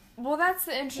 Well, that's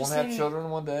the interesting. Want to have children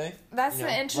one day. That's the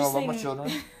interesting. I love my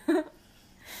children.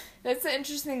 That's the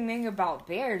interesting thing about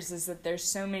bears is that there's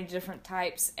so many different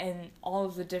types, and all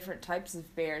of the different types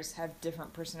of bears have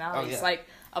different personalities. Oh, yeah. Like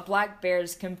a black bear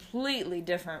is completely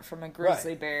different from a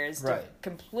grizzly bear. Is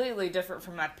completely different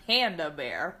from a panda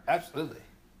bear. Absolutely.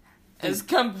 Is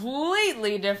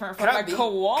completely different from a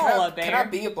koala bear. Can I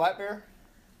be a black bear?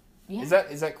 Yeah.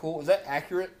 Is that cool? Is that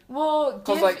accurate? Well,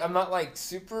 because like I'm not like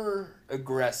super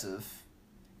aggressive,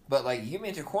 but like you get me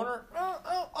into a corner,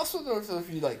 I'll still throw a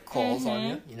few like calls on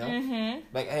you, Mm-hmm.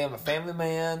 Like, hey, I'm a family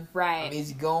man. Right. I'm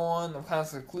easygoing. I'm kind of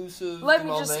seclusive. Let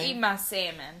me just eat my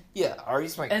salmon. Yeah, or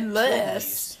just like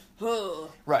unless.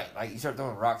 Right, like you start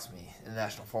throwing rocks at me in the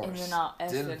national forest. And then I'll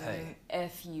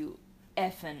F you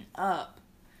effing up.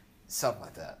 Something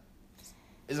like that.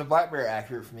 Is a black bear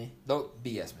accurate for me? Don't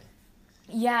BS me.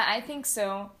 Yeah, I think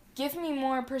so. Give me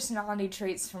more personality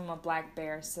traits from a black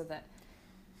bear so that...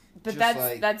 But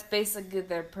that's basically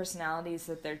their personalities,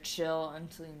 that they're chill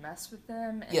until you mess with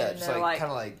them. And yeah, just like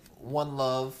kind of like one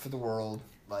love for the world.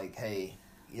 Like, hey,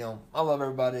 I love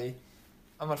everybody.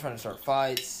 I'm not trying to start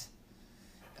fights.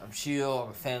 I'm chill. I'm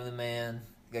a family man.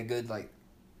 Got good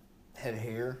head of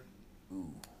hair.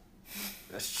 Ooh,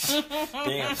 that's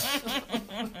damn.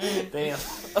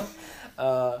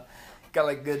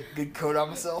 Got good coat on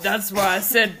myself. That's why I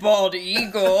said bald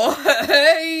eagle.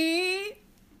 Hey.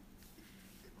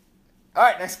 All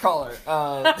right, next caller.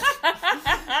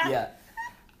 Yeah,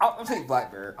 I'll take black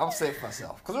bear. I'll say it for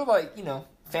myself because they're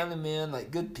family men,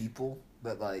 good people.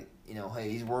 But hey,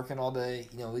 he's working all day.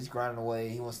 He's grinding away.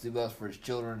 He wants to do best for his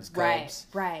children, his cubs.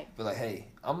 Right. But hey,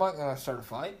 I'm not gonna start a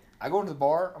fight. I go to the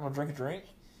bar. I'm gonna drink a drink.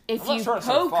 If you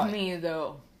poke me,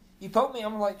 though, you poke me,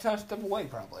 I'm gonna try to step away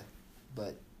probably.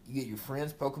 But you get your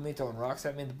friends poking me, throwing rocks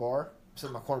at me in the bar, sitting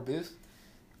in my corner booth.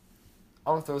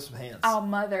 I'm gonna throw some hands. I'll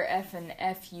mother effing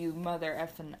F you, mother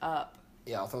effing up.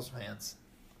 Yeah, I'll throw some hands,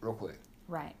 real quick.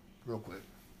 Right. Real quick.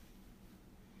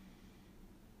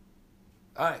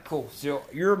 All right, cool. So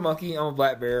you're a monkey. I'm a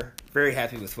black bear. Very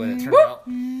happy with what it turned out.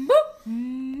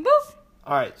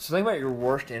 All right, so think about your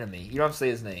worst enemy. You don't have to say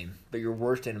his name, but your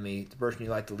worst enemy, the person you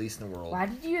like the least in the world. Why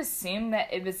did you assume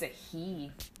that it was a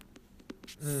he?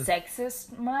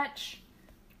 Sexist much?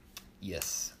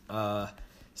 Yes.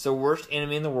 So worst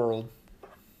enemy in the world.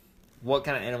 What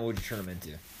kind of animal would you turn him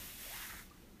into?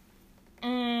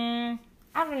 I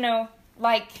don't know.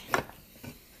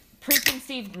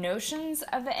 Preconceived notions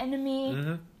of the enemy.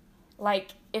 Mm-hmm.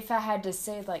 If I had to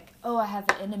say, I have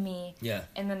an enemy. Yeah.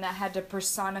 And then I had to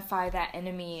personify that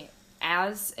enemy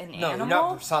as an animal. No, you're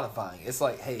not personifying. It's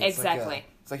hey. Exactly.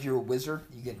 It's like you're a wizard.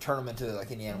 You can turn him into,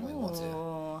 any animal you want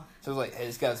to. So it's hey,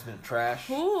 this guy's been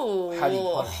trash. Ooh. How do you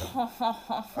punish him?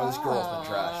 Or this girl's been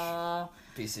trash.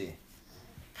 PC.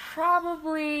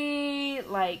 Probably,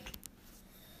 I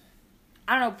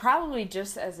don't know, probably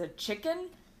just as a chicken.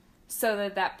 So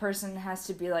that person has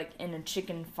to be, in a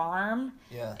chicken farm.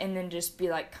 Yeah. And then just be,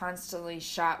 constantly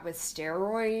shot with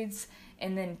steroids.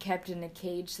 And then kept in a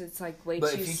cage that's, way too small.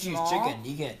 But if you choose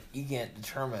chicken, you can't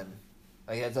determine.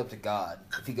 It's up to God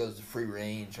if he goes to free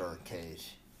range or a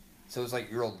cage. So it's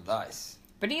you roll the dice.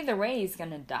 But either way, he's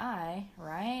going to die,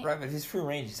 right? Right, but if he's free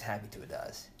range, he's happy till he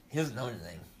dies. He doesn't know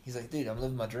anything. He's dude, I'm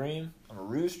living my dream. I'm a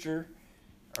rooster.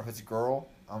 Or if it's a girl,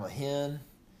 I'm a hen.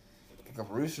 A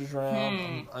couple roosters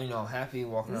around. I'm happy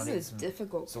walking around. This is a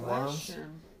difficult question. Worms.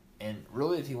 And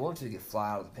really, if you want to, you could fly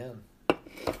out of the pen.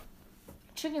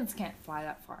 Chickens can't fly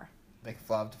that far. They can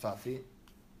fly up to 5 feet.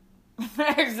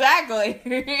 Exactly.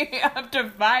 Up to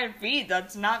 5 feet.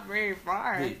 That's not very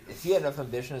far. Dude, if you had enough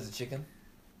ambition as a chicken,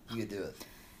 you could do it.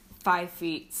 5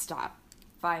 feet. Stop.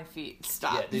 5 feet.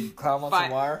 Stop. Yeah, dude, climb on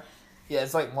some wire. Yeah,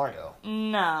 it's like Mario.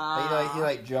 No.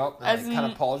 You jump and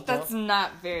kind of pause jump. That's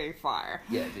not very far.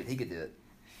 Yeah, dude, he could do it.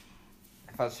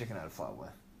 If I was a chicken, I'd fly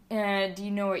away. Do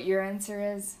you know what your answer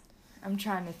is? I'm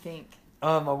trying to think.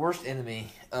 My worst enemy,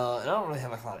 and I don't really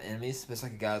have a lot of enemies, but it's a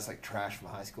guy that's trash from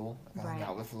high school. I hung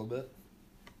out with for a little bit.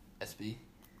 SB.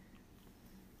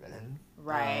 Redheaded.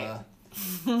 Right.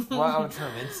 What I would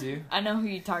turn him into. I know who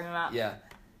you're talking about. Yeah.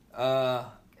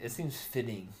 It seems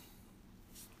fitting.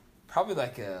 Probably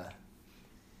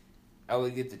I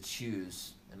would get to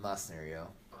choose in my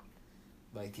scenario.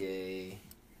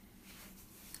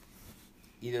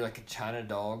 Either a China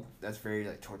dog that's very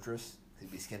torturous.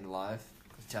 He'd be skinned alive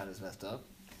because China's messed up.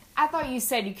 I thought you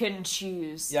said you couldn't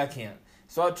choose. Yeah, I can't.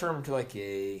 So I'd turn him to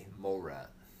a mole rat.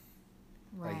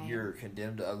 Right. You're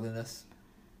condemned to ugliness.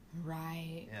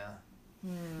 Right. Yeah.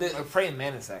 A praying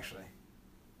mantis, actually.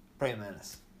 Praying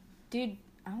mantis. Dude,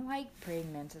 I don't like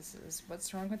praying mantises.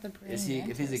 What's wrong with the praying mantis?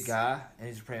 If he's a guy and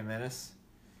he's a praying mantis,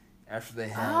 after they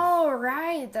have... Oh,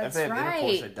 right. That's right. After they have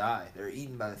intercourse, they die. They're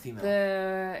eaten by the female.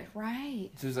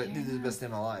 Right. So he's dude, this is the best day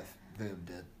of my life. Boom,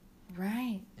 dead.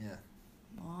 Right. Yeah.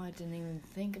 Oh, I didn't even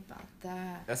think about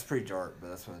that. That's pretty dark, but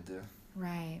that's what I do.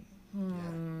 Right. Yeah.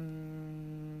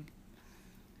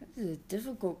 This is a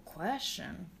difficult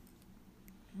question.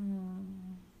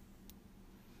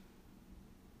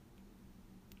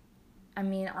 I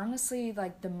mean, honestly,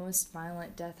 the most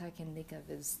violent death I can think of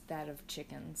is that of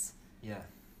chickens. Yeah.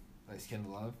 Skinned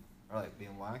alive? Or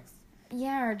being waxed?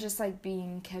 Yeah, or just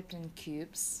being kept in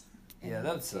coops. Yeah,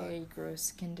 that's very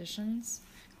gross conditions.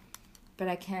 But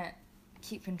I can't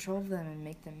keep control of them and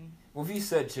make them... Well, if you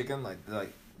said chicken, 90%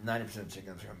 of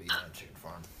chickens are going to be eaten on a chicken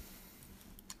farm.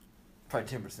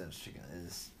 Probably 10% of chicken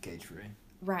is cage-free.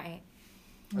 Right.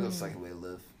 Or that's a way to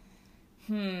live.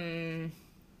 What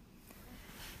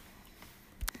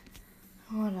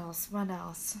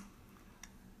else?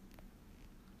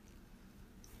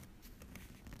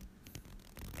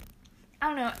 I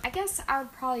don't know. I guess I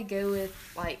would probably go with,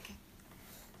 like,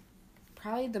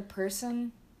 probably the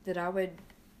person that I would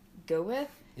go with.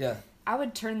 Yeah. I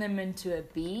would turn them into a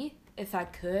bee if I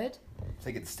could. So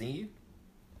they could sting you?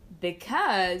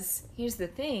 Because, here's the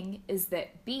thing, is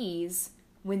that bees,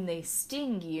 when they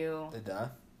sting you... They die?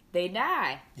 They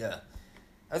die. Yeah.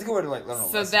 That's a good way to, like, learn a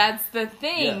lesson. So that's the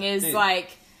thing, is, dude.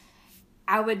 like,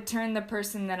 I would turn the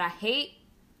person that I hate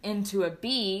into a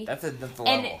bee. That's the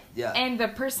level. Yeah. And the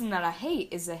person that I hate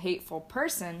is a hateful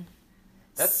person.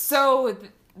 So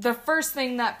the first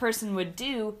thing that person would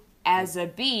do as a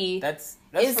bee that's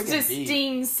is to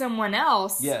sting someone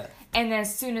else. Yeah. And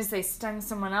as soon as they stung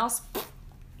someone else,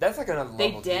 that's like another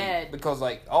level. They dead. Deep. Because,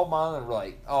 like, all mine are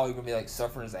like, oh, you're going to be, like,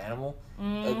 suffering as an animal.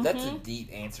 Mm-hmm. That's a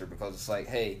deep answer because it's like,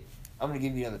 hey, I'm going to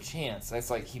give you another chance.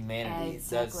 That's like humanity.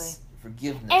 Exactly. That's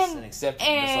forgiveness and acceptance.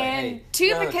 It's like, hey,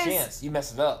 you have another chance. You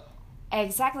mess it up.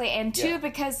 Exactly. And two,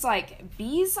 because, like,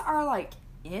 bees are, like,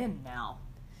 in now.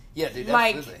 Yeah, dude,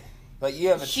 like, absolutely. Like, you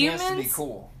have a chance to be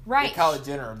cool. Right. You're Kylie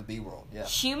Jenner of the bee world. Yeah.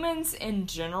 Humans in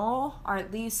general, or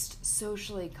at least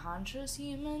socially conscious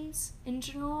humans in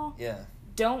general,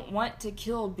 don't want to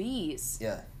kill bees.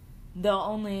 Yeah. The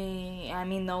only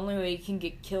way you can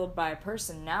get killed by a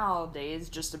person nowadays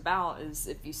just about is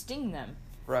if you sting them.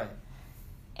 Right.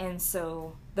 And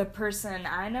so the person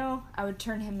I know, I would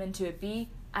turn him into a bee.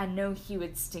 I know he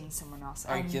would sting someone else.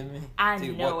 Are you kidding me? I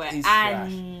Dude, know it. He's I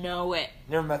trash. know it.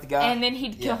 Never met the guy. And then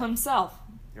he'd kill himself.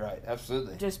 You're right.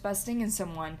 Absolutely. Just by stinging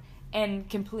someone. And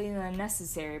completely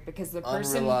unnecessary because the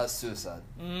person... Unrealized suicide.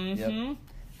 Mm-hmm. Yep.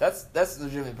 That's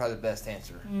legitimately probably the best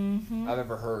answer I've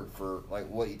ever heard for, like,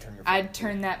 what you turn your friend I'd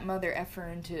turn that mother effer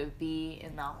into a bee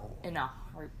in a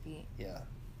heartbeat. Yeah.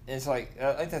 And it's like,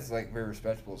 I think that's, like, very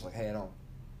respectable. It's like, hey, I'm going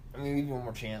to give you one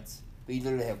more chance. But you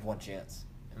literally have one chance.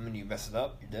 And when you mess it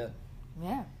up, you're dead.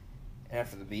 Yeah. And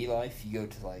after the bee life, you go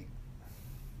to, like,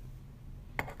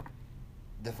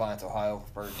 Defiance, Ohio,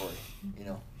 purgatory, you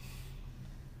know?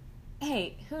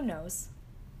 Hey, who knows?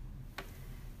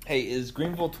 Hey, is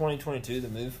Greenville 2022 the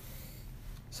move?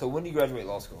 So when do you graduate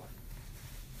law school?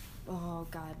 Oh,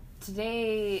 God.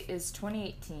 Today is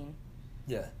 2018.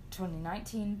 Yeah.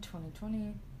 2019,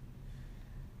 2020,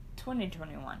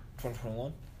 2021.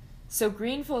 2021? So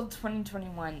Greenville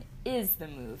 2021 is the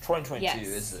move. 2022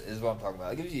 yes. is what I'm talking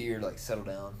about. It gives you a year to, like, settle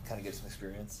down, kind of get some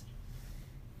experience.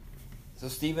 So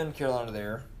Stephen and Carolina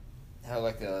there have,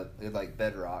 like, like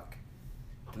bedrock.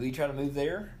 Do we try to move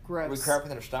there? Gross. Do we crap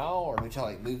with their style, or do we try to,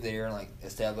 like, move there and, like,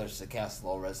 establish a castle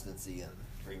law residency in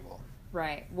Greenville?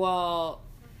 Right. Well...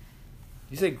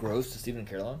 You say gross to Stephen and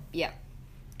Caroline? Yeah.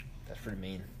 That's pretty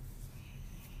mean.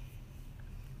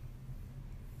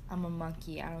 I'm a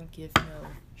monkey. I don't give no...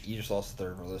 You just lost a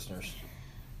third of our listeners.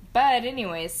 But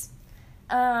anyways...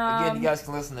 Again, you guys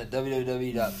can listen at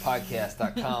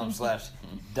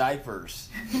www.podcast.com/diapers.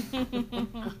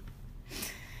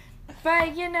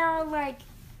 But, you know, like...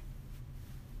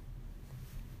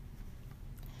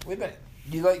 Wait a minute.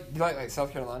 Do you like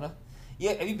South Carolina?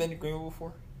 Yeah, have you been to Greenville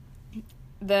before?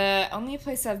 The only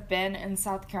place I've been in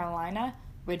South Carolina,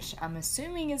 which I'm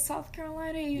assuming is South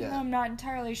Carolina, even though I'm not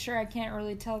entirely sure, I can't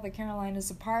really tell the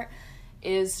Carolinas apart,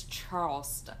 is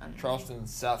Charleston. Charleston,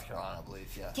 South Carolina, I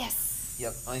believe, yeah. Yes.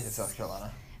 Yep, I think it's South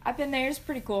Carolina. I've been there. It's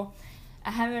pretty cool.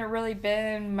 I haven't really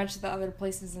been much of the other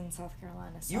places in South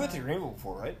Carolina. So. You went to Greenville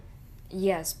before, right?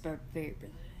 Yes, but very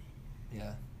briefly.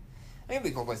 Yeah. I think it'd be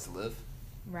a cool place to live.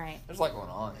 Right. There's a lot going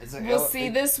on. We'll see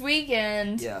this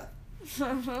weekend. Yeah.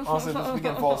 Honestly, if this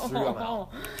weekend falls through, I'm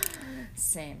out.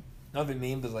 Same. Nothing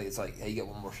mean, but it's like, hey, you get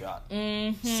one more shot.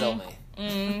 Mm-hmm. Sell me.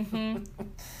 Mm-hmm.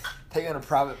 Take me on a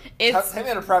private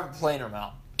plane or I'm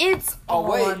out. It's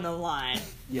all on the line.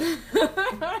 Yeah.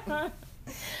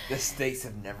 The stakes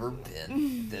have never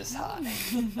been this high.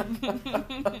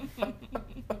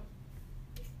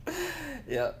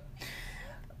 Yep.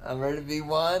 I'm ready to be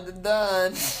wined and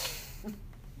done.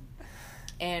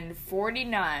 And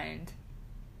 49.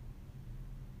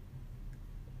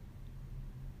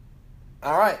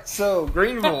 All right, so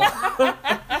Greenville. All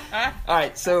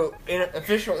right, so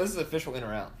this is official in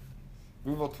or out.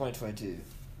 Greenville 2022,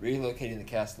 relocating the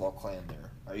Cast Law clan there.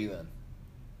 Are you in?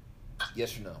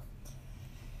 Yes or no?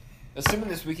 Assuming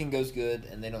this weekend goes good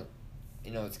and they don't,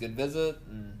 it's a good visit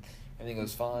and everything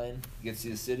goes fine, you get to see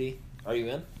the city. Are you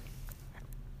in?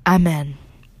 I'm in.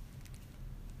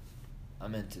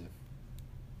 I'm in too.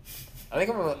 I think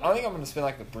I'm gonna spend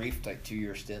like a brief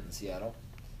 2-year stint in Seattle.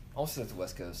 I want to see the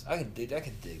West Coast. I can dig the West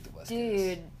Coast.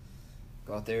 Dude,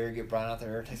 Go out there, get Brian out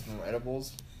there, take some more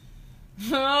edibles.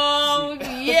 Oh,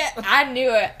 yeah. I knew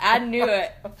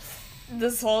it.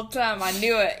 This whole time, I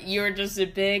knew it. You were just a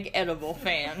big edible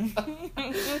fan.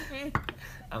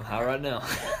 I'm high right now.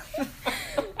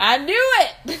 I knew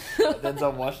it!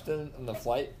 Denzel Washington on the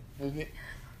flight movie.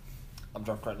 I'm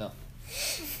drunk right now.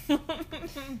 You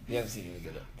haven't seen it,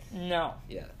 did it? No.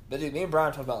 Yeah. But dude, me and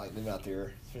Brian talked about like living out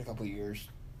there. It's been a couple of years.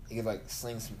 You could like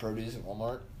sling some produce at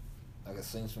Walmart. I could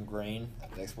sling some grain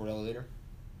at the export elevator.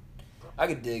 I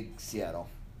could dig Seattle.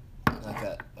 Like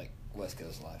that, like West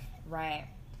Coast life. Right.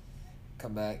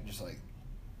 Come back, just like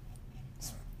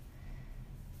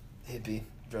hippie,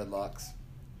 dreadlocks.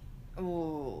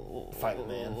 Ooh. Fight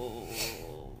man.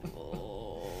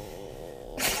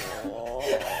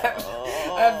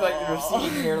 I have like the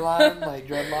receding hairline, like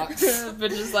dreadlocks. But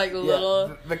just like little.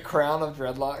 Yeah, the crown of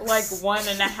dreadlocks. Like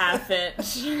 1.5 inch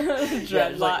dreadlocks. Yeah,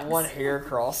 like one hair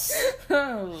across. It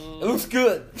looks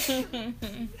good.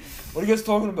 What are you guys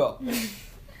talking about?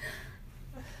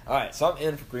 Alright, so I'm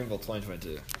in for Greenville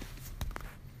 2022.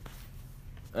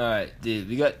 Alright, dude,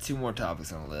 we got 2 more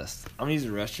topics on the list. I'm gonna use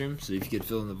the restroom, so if you could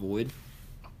fill in the void.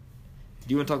 Do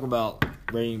you want to talk about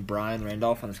rating Brian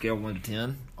Randolph on a scale of 1 to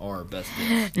 10, or best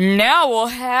bits? Now we'll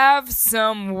have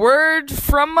some word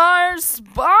from our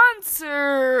sponsors.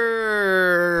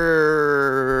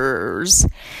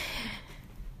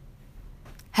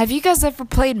 Have you guys ever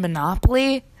played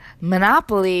Monopoly?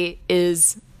 Monopoly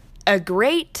is a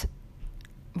great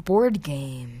board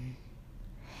game.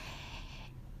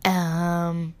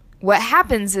 What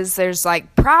happens is there's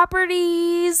like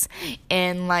properties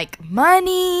and like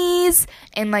monies,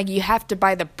 and like you have to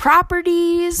buy the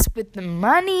properties with the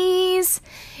monies,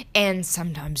 and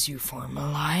sometimes you form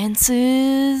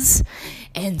alliances,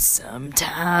 and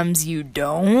sometimes you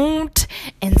don't,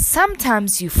 and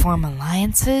sometimes you form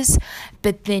alliances,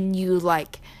 but then you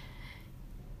like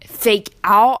fake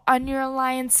out on your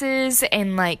alliances,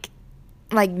 and like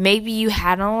maybe you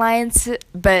had an alliance,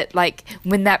 but like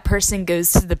when that person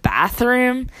goes to the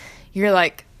bathroom, you're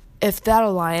like, if that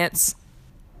alliance,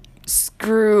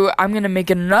 screw, I'm gonna make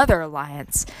another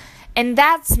alliance. And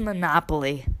that's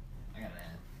Monopoly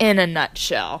in a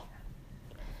nutshell.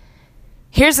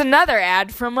 Here's another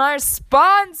ad from our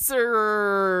sponsors.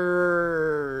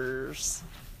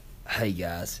 Hey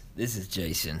guys, this is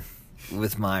Jason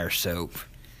with Meyer Soap.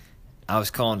 I was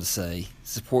calling to say,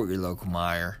 support your local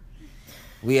Meyer.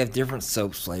 We have different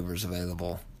soap flavors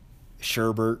available.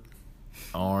 Sherbet,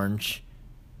 orange,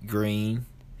 green,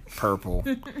 purple,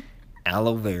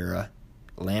 aloe vera,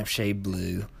 lampshade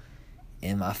blue,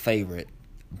 and my favorite,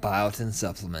 biotin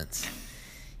supplements.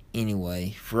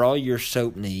 Anyway, for all your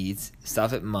soap needs,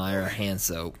 stop at Meyer Hand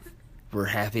Soap. We're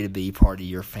happy to be part of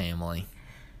your family.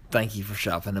 Thank you for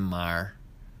shopping at Meyer.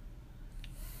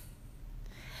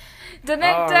 Dun,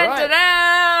 dun, dun, Right. dun,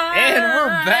 dun. And we're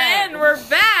back. And we're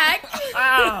back.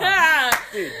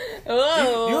 Dude,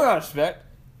 Whoa. you know what I respect?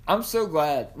 I'm so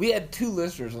glad. We had 2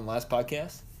 listeners on the last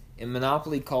podcast, and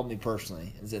Monopoly called me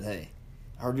personally and said, hey,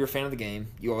 I heard you're a fan of the game.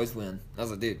 You always win. I was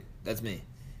like, dude, that's me.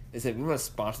 They said, we want to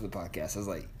sponsor the podcast. I was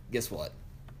like, guess what?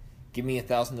 Give me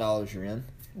 $1,000, you're in.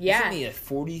 Yeah. They sent me a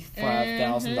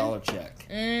 $45,000 check.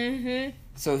 Mm-hmm.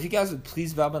 So if you guys would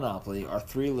please buy Monopoly, our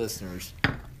 3 listeners.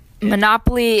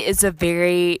 Monopoly is a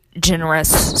very generous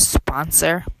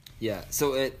sponsor. Yeah,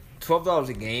 so at $12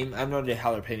 a game, I have no idea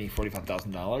how they're paying me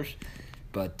 $45,000.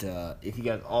 But if you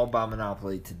guys all buy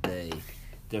Monopoly today,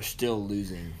 they're still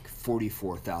losing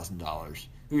 $44,000.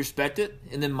 We respect it.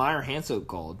 And then Meyer Hand Soap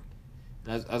called.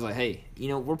 And I was like, hey,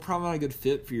 we're probably not a good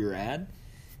fit for your ad.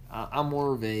 I'm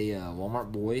more of a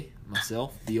Walmart boy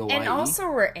myself, B-O-Y-E. And also,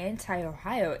 we're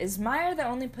anti-Ohio. Is Meyer the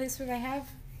only place where they have?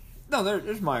 No,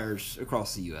 there's Meyers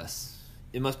across the U.S.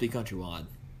 It must be countrywide,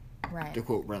 Right. to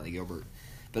quote Brantley Gilbert.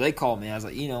 But they called me. I was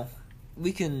like,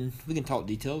 we can talk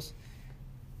details.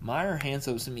 Meyer Hand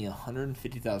Soap sent me a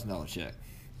 $150,000 check.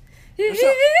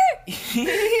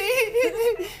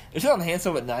 They're selling hand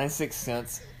soap at 96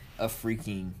 cents a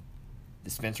freaking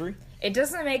dispensary. It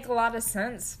doesn't make a lot of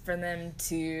sense for them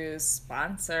to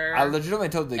sponsor I legitimately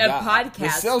told the a guy, the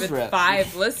podcast sales with rep,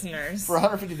 5 listeners. for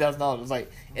 $150,000. It was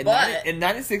like at But-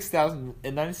 96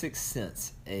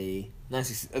 cents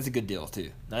that's a good deal too.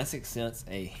 96 cents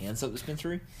a hand soap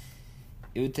dispensary.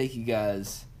 It would take you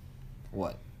guys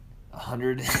what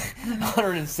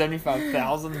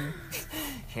 175,000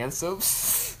 hand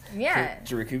soaps. Yeah.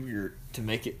 To recoup to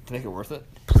make it worth it.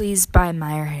 Please buy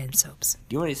Meyer hand soaps.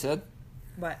 Do you know what he said?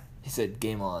 What? He said,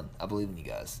 "Game on! I believe in you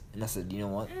guys." And I said, "You know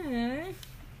what? Mm-hmm.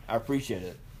 I appreciate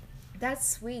it, That's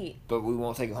sweet. but we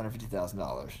won't take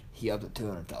 $150,000." He upped it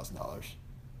 $200,000.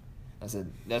 I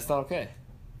said, "That's not okay."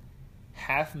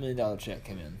 $500,000 check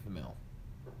came in the mail.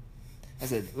 I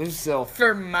said, let's sell...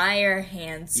 For Meyer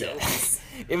hand soaps.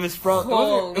 Yeah. It was from...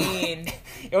 Holy.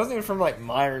 It wasn't even from, like,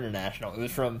 Meyer International. It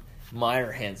was from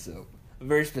Meyer Hand Soap. A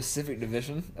very specific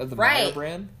division of the Meyer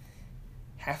brand.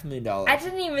 $500,000. I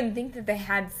didn't even think that they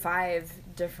had 5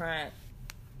 different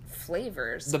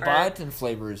flavors. The biotin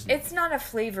flavor is... It's not a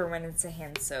flavor when it's a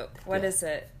hand soap. What is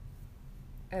it?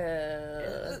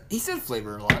 He said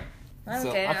flavor a lot. Okay,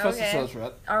 so I trust the okay. sales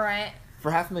rep. All right.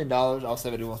 For $500,000, I'll say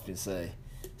what he wants me to say.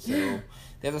 So they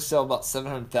have to sell about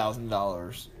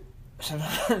 $700,000,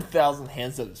 700,000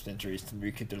 hand soap dispensaries to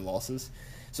recoup their losses.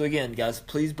 So again, guys,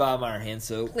 please buy Meyer hand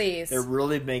soap. Please. They're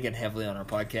really banking heavily on our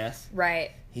podcast.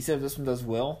 Right. He said if this one does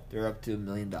well, they're up to $1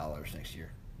 million next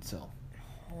year. So.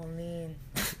 Holy.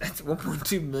 That's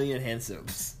 1.2 million hand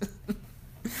soaps.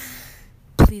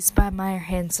 Please buy Meyer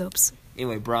hand soaps.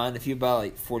 Anyway, Brian, if you buy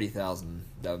like 40,000,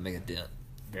 that would make a dent.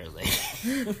 Barely.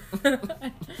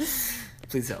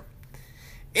 Please help.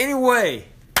 Anyway.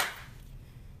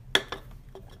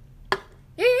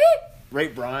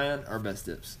 Rate Brian our best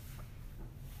tips.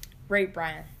 Rate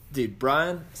Brian. Dude,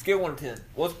 Brian, scale 1 to 10.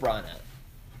 What's Brian at?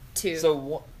 2.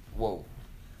 So, whoa.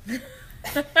 that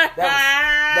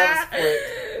was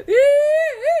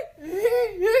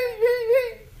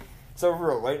quick. So, for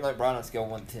real, rating like Brian on scale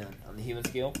 1 to 10 on the human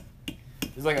scale.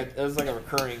 It's like a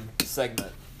recurring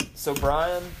segment. So,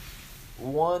 Brian,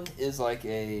 1 is like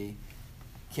a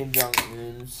Kim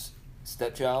Jong-un's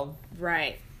stepchild.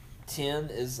 Right. 10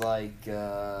 is like,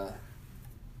 I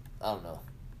don't know,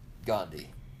 Gandhi.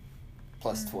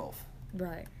 Plus 12.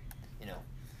 Right. You know,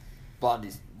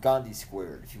 Gandhi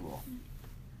squared, if you will.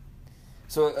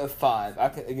 So a 5.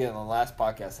 Again, on the last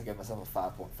podcast, I gave myself a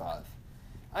 5.5.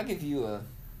 I give you a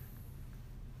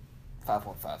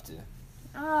 5.5 too.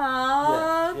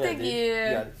 Aww, thank dude. you.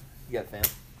 You got it, fam.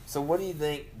 So what do you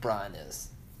think Brian is?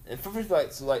 And for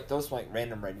like those like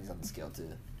random ratings on the scale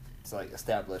too, to like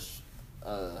establish,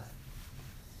 you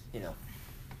know,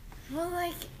 well,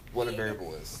 like what a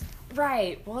variable is.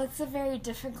 Right. Well, it's a very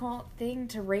difficult thing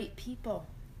to rate people.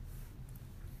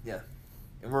 Yeah,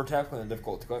 and we're tackling the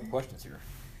difficult questions here.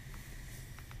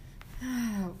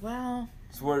 Well.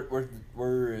 So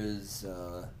where is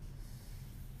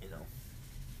you know,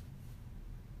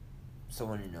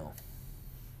 someone you know?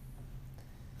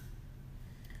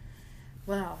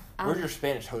 Well, where's your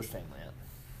Spanish host family at?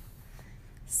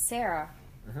 Sarah.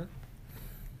 Mm-hmm.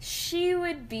 She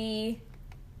would be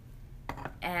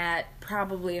at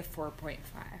probably a 4.5.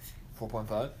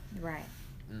 4.5? Right.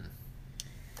 Mm.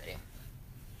 Damn.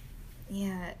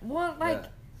 Yeah. Well, like,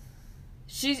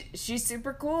 she's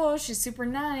super cool. She's super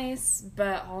nice,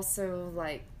 but also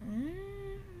like,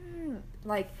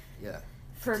 yeah.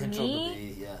 For Potential me, to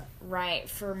be, yeah. Right.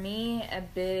 For me, a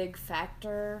big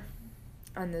factor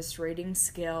on this rating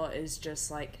scale is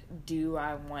just like, do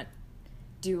I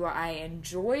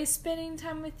enjoy spending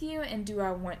time with you, and do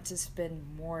I want to spend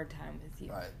more time with you?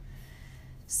 Right.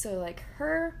 So, like,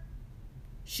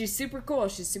 she's super cool,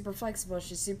 she's super flexible,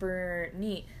 she's super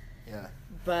neat. Yeah.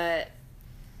 But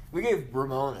we gave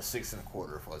Ramon a 6.25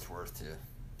 for what it's worth, too.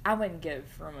 I wouldn't give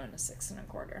Ramon a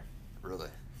 6.25. Really?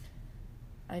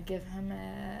 I'd give him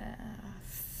a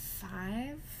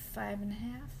 5.5.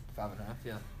 5.5,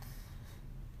 yeah.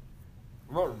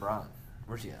 Ramon and Brian,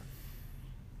 where's he at?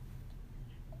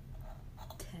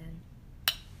 10.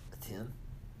 A 10?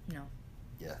 No.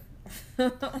 Yeah. I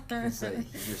was gonna say, you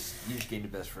just gained a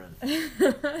best friend.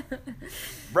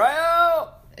 Brian!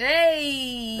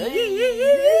 Hey!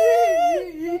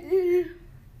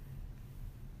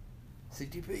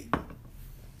 CTP.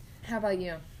 How about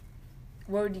you?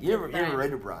 What would you give You ever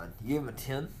rated Brian? You gave him a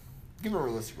 10? Give him a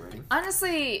realistic rating.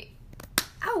 Honestly,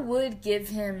 I would give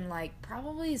him, like,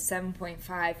 probably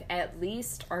 7.5 at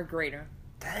least or greater.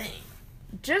 Dang.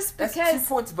 Just because... That's 2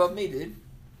 points above me, dude.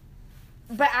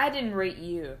 But I didn't rate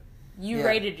you. You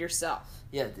rated yourself.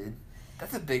 Yeah, dude.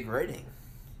 That's a big rating.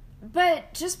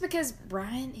 But just because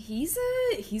Brian, he's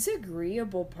an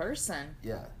agreeable person.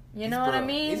 Yeah. You know what I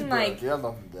mean? He's a bro, like, dude, I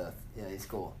love him to death. Yeah, he's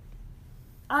cool.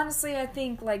 Honestly, I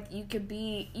think like you could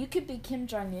be Kim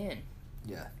Jong-un.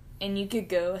 Yeah. And you could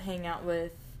go hang out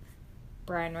with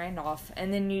Brian Randolph,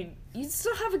 and then you'd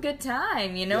still have a good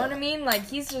time. You know what I mean? Like,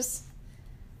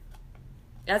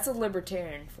 that's a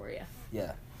libertarian for you.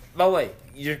 Yeah. By the way,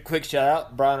 your quick shout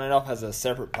out, Brian Randolph has a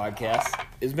separate podcast.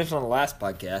 It was mentioned on the last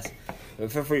podcast.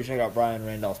 But feel free to check out Brian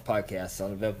Randolph's podcast.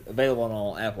 It's available on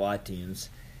all Apple iTunes.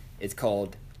 It's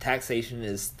called Taxation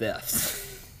is Theft.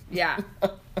 Yeah.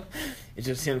 It's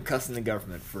just him cussing the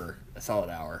government for a solid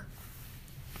hour.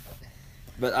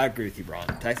 But I agree with you, Brian.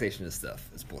 Taxation is theft.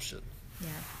 It's bullshit. Yeah.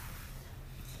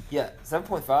 Yeah,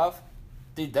 7.5?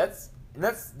 Dude, that's And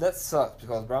that sucks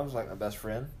because Brian's like my best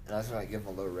friend, and I was gonna like give him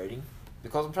a low rating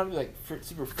because I'm trying to be like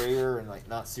super fair and like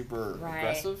not super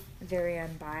aggressive. Very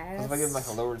unbiased. Because if I give him like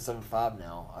a lower than 7.5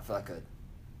 now, I feel like a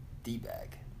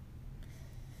D-bag.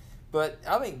 But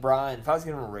I think Brian, if I was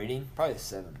giving him a rating, probably a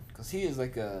 7. Because he is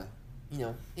like a, he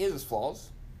has his flaws.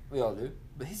 We all do.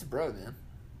 But he's a bro, man.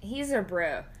 He's a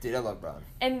bro. Dude, I love Brian.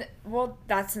 And, well,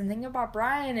 that's the thing about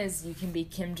Brian is you can be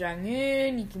Kim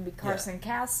Jong-un, you can be Carson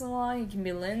Castle, you can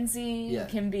be Lindsay, you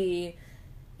can be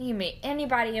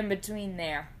anybody in between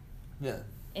there. Yeah.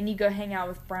 And you go hang out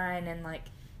with Brian and like,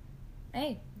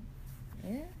 hey,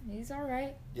 yeah, he's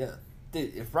alright. Yeah.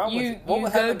 Dude, if Brian you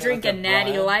go drink a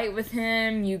natty light with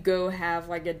him, you go have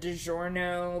like a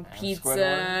DiGiorno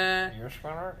pizza. You're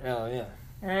squidward? Oh, yeah.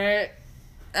 Alright.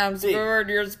 I'm scared,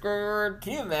 you're scared.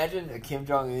 Can you imagine a Kim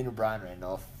Jong-un or Brian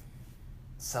Randolph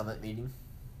summit meeting?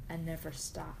 I never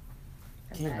stop.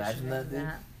 Can you imagine that, dude?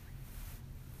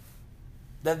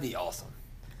 That'd be awesome.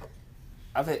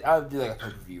 I would do like a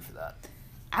pay-per-view for that.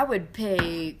 I would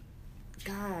pay,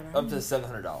 God. Up to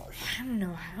 $700. I don't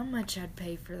know how much I'd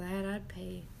pay for that. I'd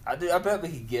pay. I bet we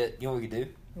could get, you know what we could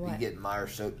do? What? We could get Meyer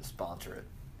Soap to sponsor it.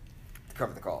 To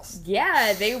cover the cost.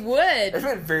 Yeah, they would. It's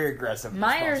been very aggressive.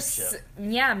 Meyer Soap,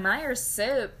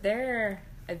 they're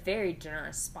a very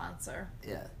generous sponsor.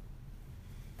 Yeah.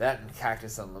 That and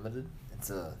Cactus Unlimited. It's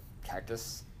a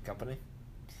cactus company.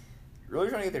 Really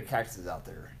trying to get their cactuses out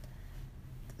there.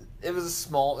 It was a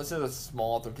small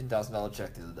 $13,000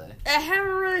 check the other day. I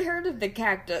haven't really heard of the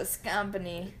Cactus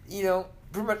Company.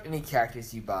 Pretty much any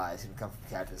cactus you buy is going to come from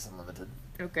Cactus Unlimited.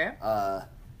 Okay.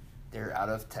 They're out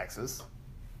of Texas.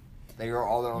 They grow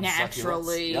all their own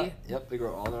naturally. Succulents. Yep, they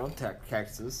grow all their own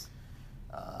cactuses.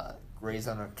 Raised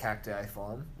on a cacti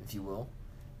farm, if you will.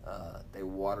 They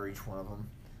water each one of them.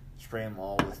 Spray them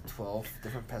all with 12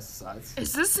 different pesticides.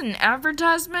 Is this an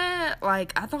advertisement?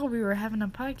 Like, I thought we were having a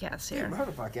podcast here. Yeah, we're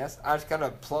having a podcast. I just gotta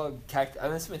plug cacti. I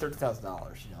mean, it's only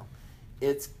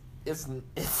 $13,000.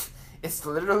 It's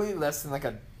literally less than like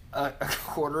a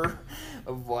quarter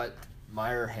of what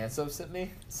Meyer hand soap sent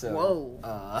me. So,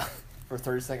 whoa. For a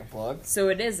 30-second plug. So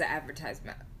it is an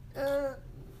advertisement.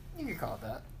 You could call it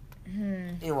that.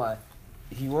 Anyway,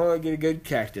 if you want to get a good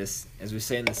cactus, as we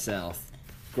say in the South,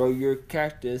 grow your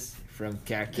cactus from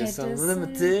Cactus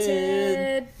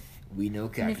Unlimited. We know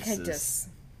cactuses.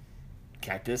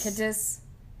 Cactus.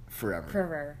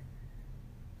 Forever.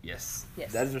 Yes. That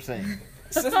is what we're saying.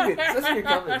 That's a good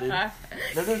comment, dude.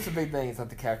 They're doing some big things like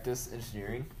the Cactus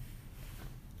Engineering.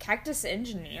 Cactus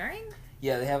Engineering?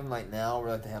 Yeah, they have them like now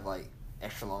where like they have like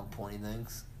extra long pointy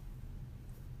things.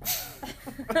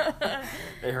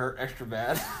 They hurt extra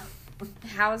bad.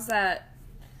 How's that?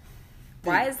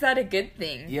 Why is that a good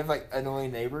thing? You have like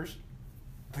annoying neighbors.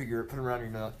 Put them around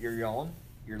your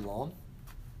lawn.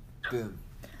 Boom.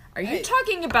 Are you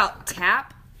talking about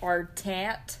tap or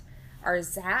tant or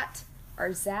zat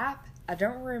or zap? I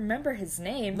don't remember his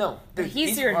name. No, dude, but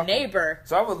he's your neighbor.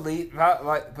 So I would leave. If I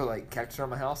like put like cactus around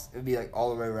my house, it would be like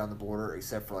all the way around the border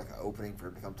except for like an opening for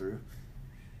him to come through.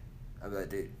 I'd be like,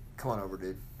 dude, come on over,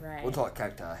 dude. Right. We'll talk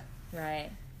cacti. Right.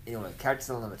 Anyway, Cactus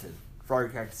Unlimited for all your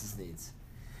cactus needs.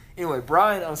 Anyway,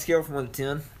 Brian, on a scale from 1 to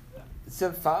 10,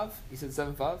 7.5. You said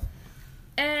 7.5.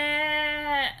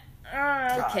 Okay.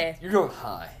 God, you're going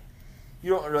high.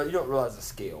 You don't realize the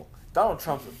scale. Donald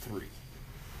Trump's a 3.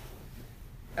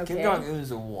 Okay. Kim Jong-un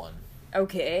is a 1.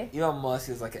 Okay. Elon Musk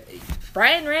is like an 8.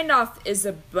 Brian Randolph is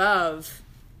above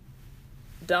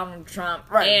Donald Trump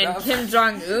and Kim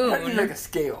Jong-un. How do you make a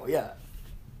scale? Yeah.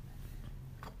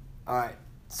 All right.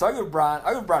 So I go Brian.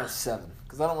 A 7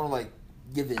 because I don't want to like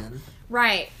give in.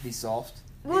 Right. Be soft.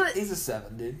 Well, he's a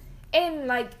 7, dude. And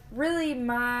like really,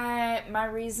 my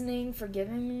reasoning for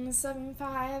giving him a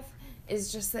 7.5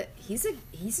 is just that he's an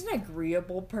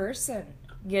agreeable person.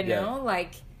 You know,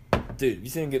 like. Dude, you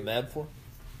seen him get mad before?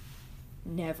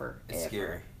 Never. It's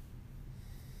scary.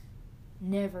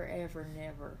 Never, ever,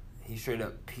 never. He straight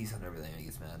up pees on everything when he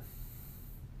gets mad.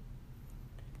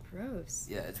 Gross.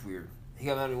 Yeah, it's weird. He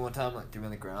got mad at me one time, like threw me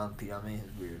on the ground, peed on me. It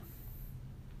was weird.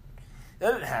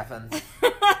 That didn't happen.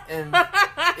 And it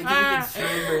can be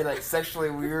construed very like sexually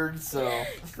weird, so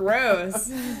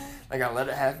gross. Like I let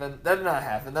it happen. That did not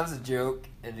happen. That was a joke,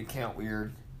 and it came out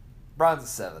weird. Brian's a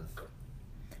 7.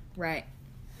 Right.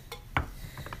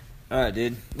 All right,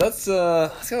 dude. Let's go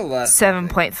to the last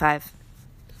 7.5.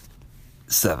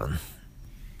 7.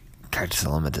 Cactus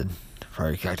Unlimited for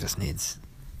your cactus needs.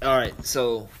 All right.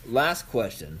 So last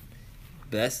question.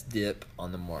 Best dip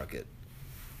on the market.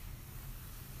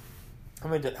 How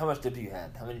much dip have you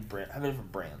had? How many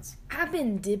different brands? I've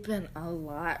been dipping a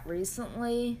lot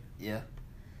recently. Yeah.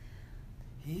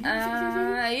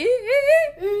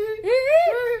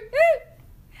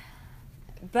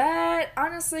 But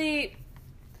honestly,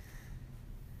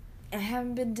 I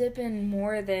haven't been dipping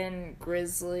more than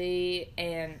Grizzly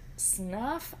and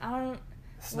Snuff. I don't...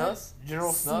 Snuff?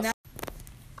 General Snuff?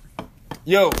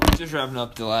 Yo, just wrapping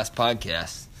up the last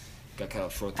podcast. Got cut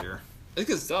off short there. It's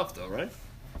good stuff, though, right?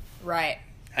 Right.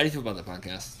 How do you feel about the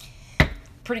podcast?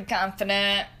 Pretty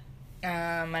confident.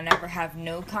 I never have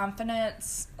no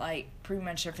confidence. Like, pretty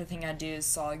much everything I do is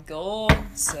solid gold,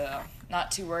 so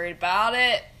not too worried about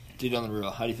it. Dude, on the real,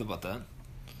 how do you feel about that?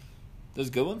 That's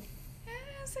a good one? Yeah,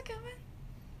 it's a good one.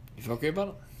 You feel okay about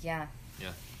it? Yeah. Yeah.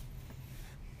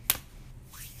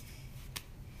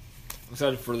 I'm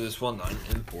excited for this one on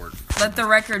import. Let the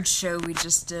record show we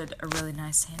just did a really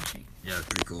nice handshake. Yeah, it's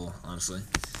pretty cool, honestly.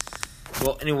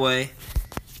 Well, anyway,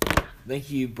 thank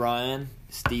you, Brian,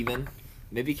 Steven,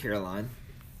 maybe Caroline,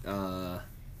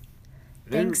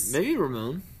 Thanks. maybe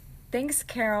Ramon. Thanks,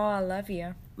 Carol. I love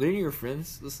you. Would any of your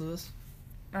friends listen to this?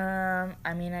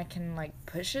 I mean, I can, like,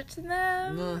 push it to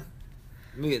them. Nah.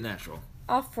 Make it natural.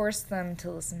 I'll force them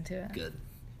to listen to it. Good.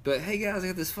 But, hey, guys, I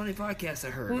got this funny podcast I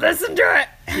heard. Listen to it!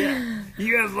 Yeah.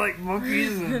 You guys like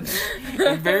monkeys and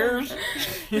bears?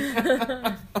 This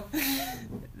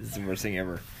is the worst thing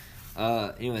ever.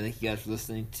 Anyway, thank you guys for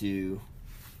listening to...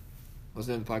 What's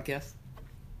the name of the podcast?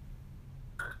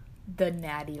 The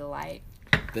Natty Light.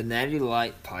 The Natty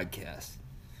Light Podcast.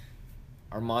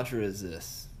 Our mantra is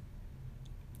this.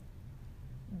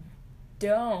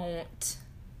 Don't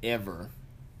Ever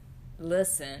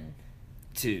listen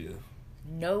to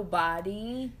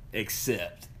nobody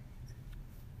except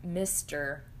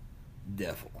Mr.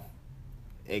 devil.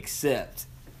 Except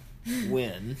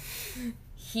when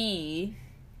He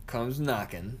comes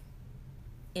knocking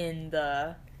in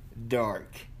the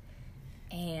dark.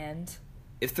 and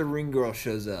If the ring girl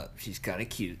shows up, she's kind of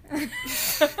cute.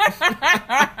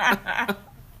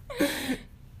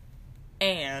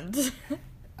 and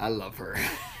I love her.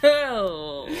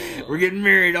 oh. We're getting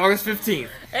married August 15th.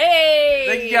 Hey!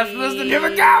 Thank you guys for listening. Here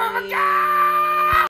we go! Here we go!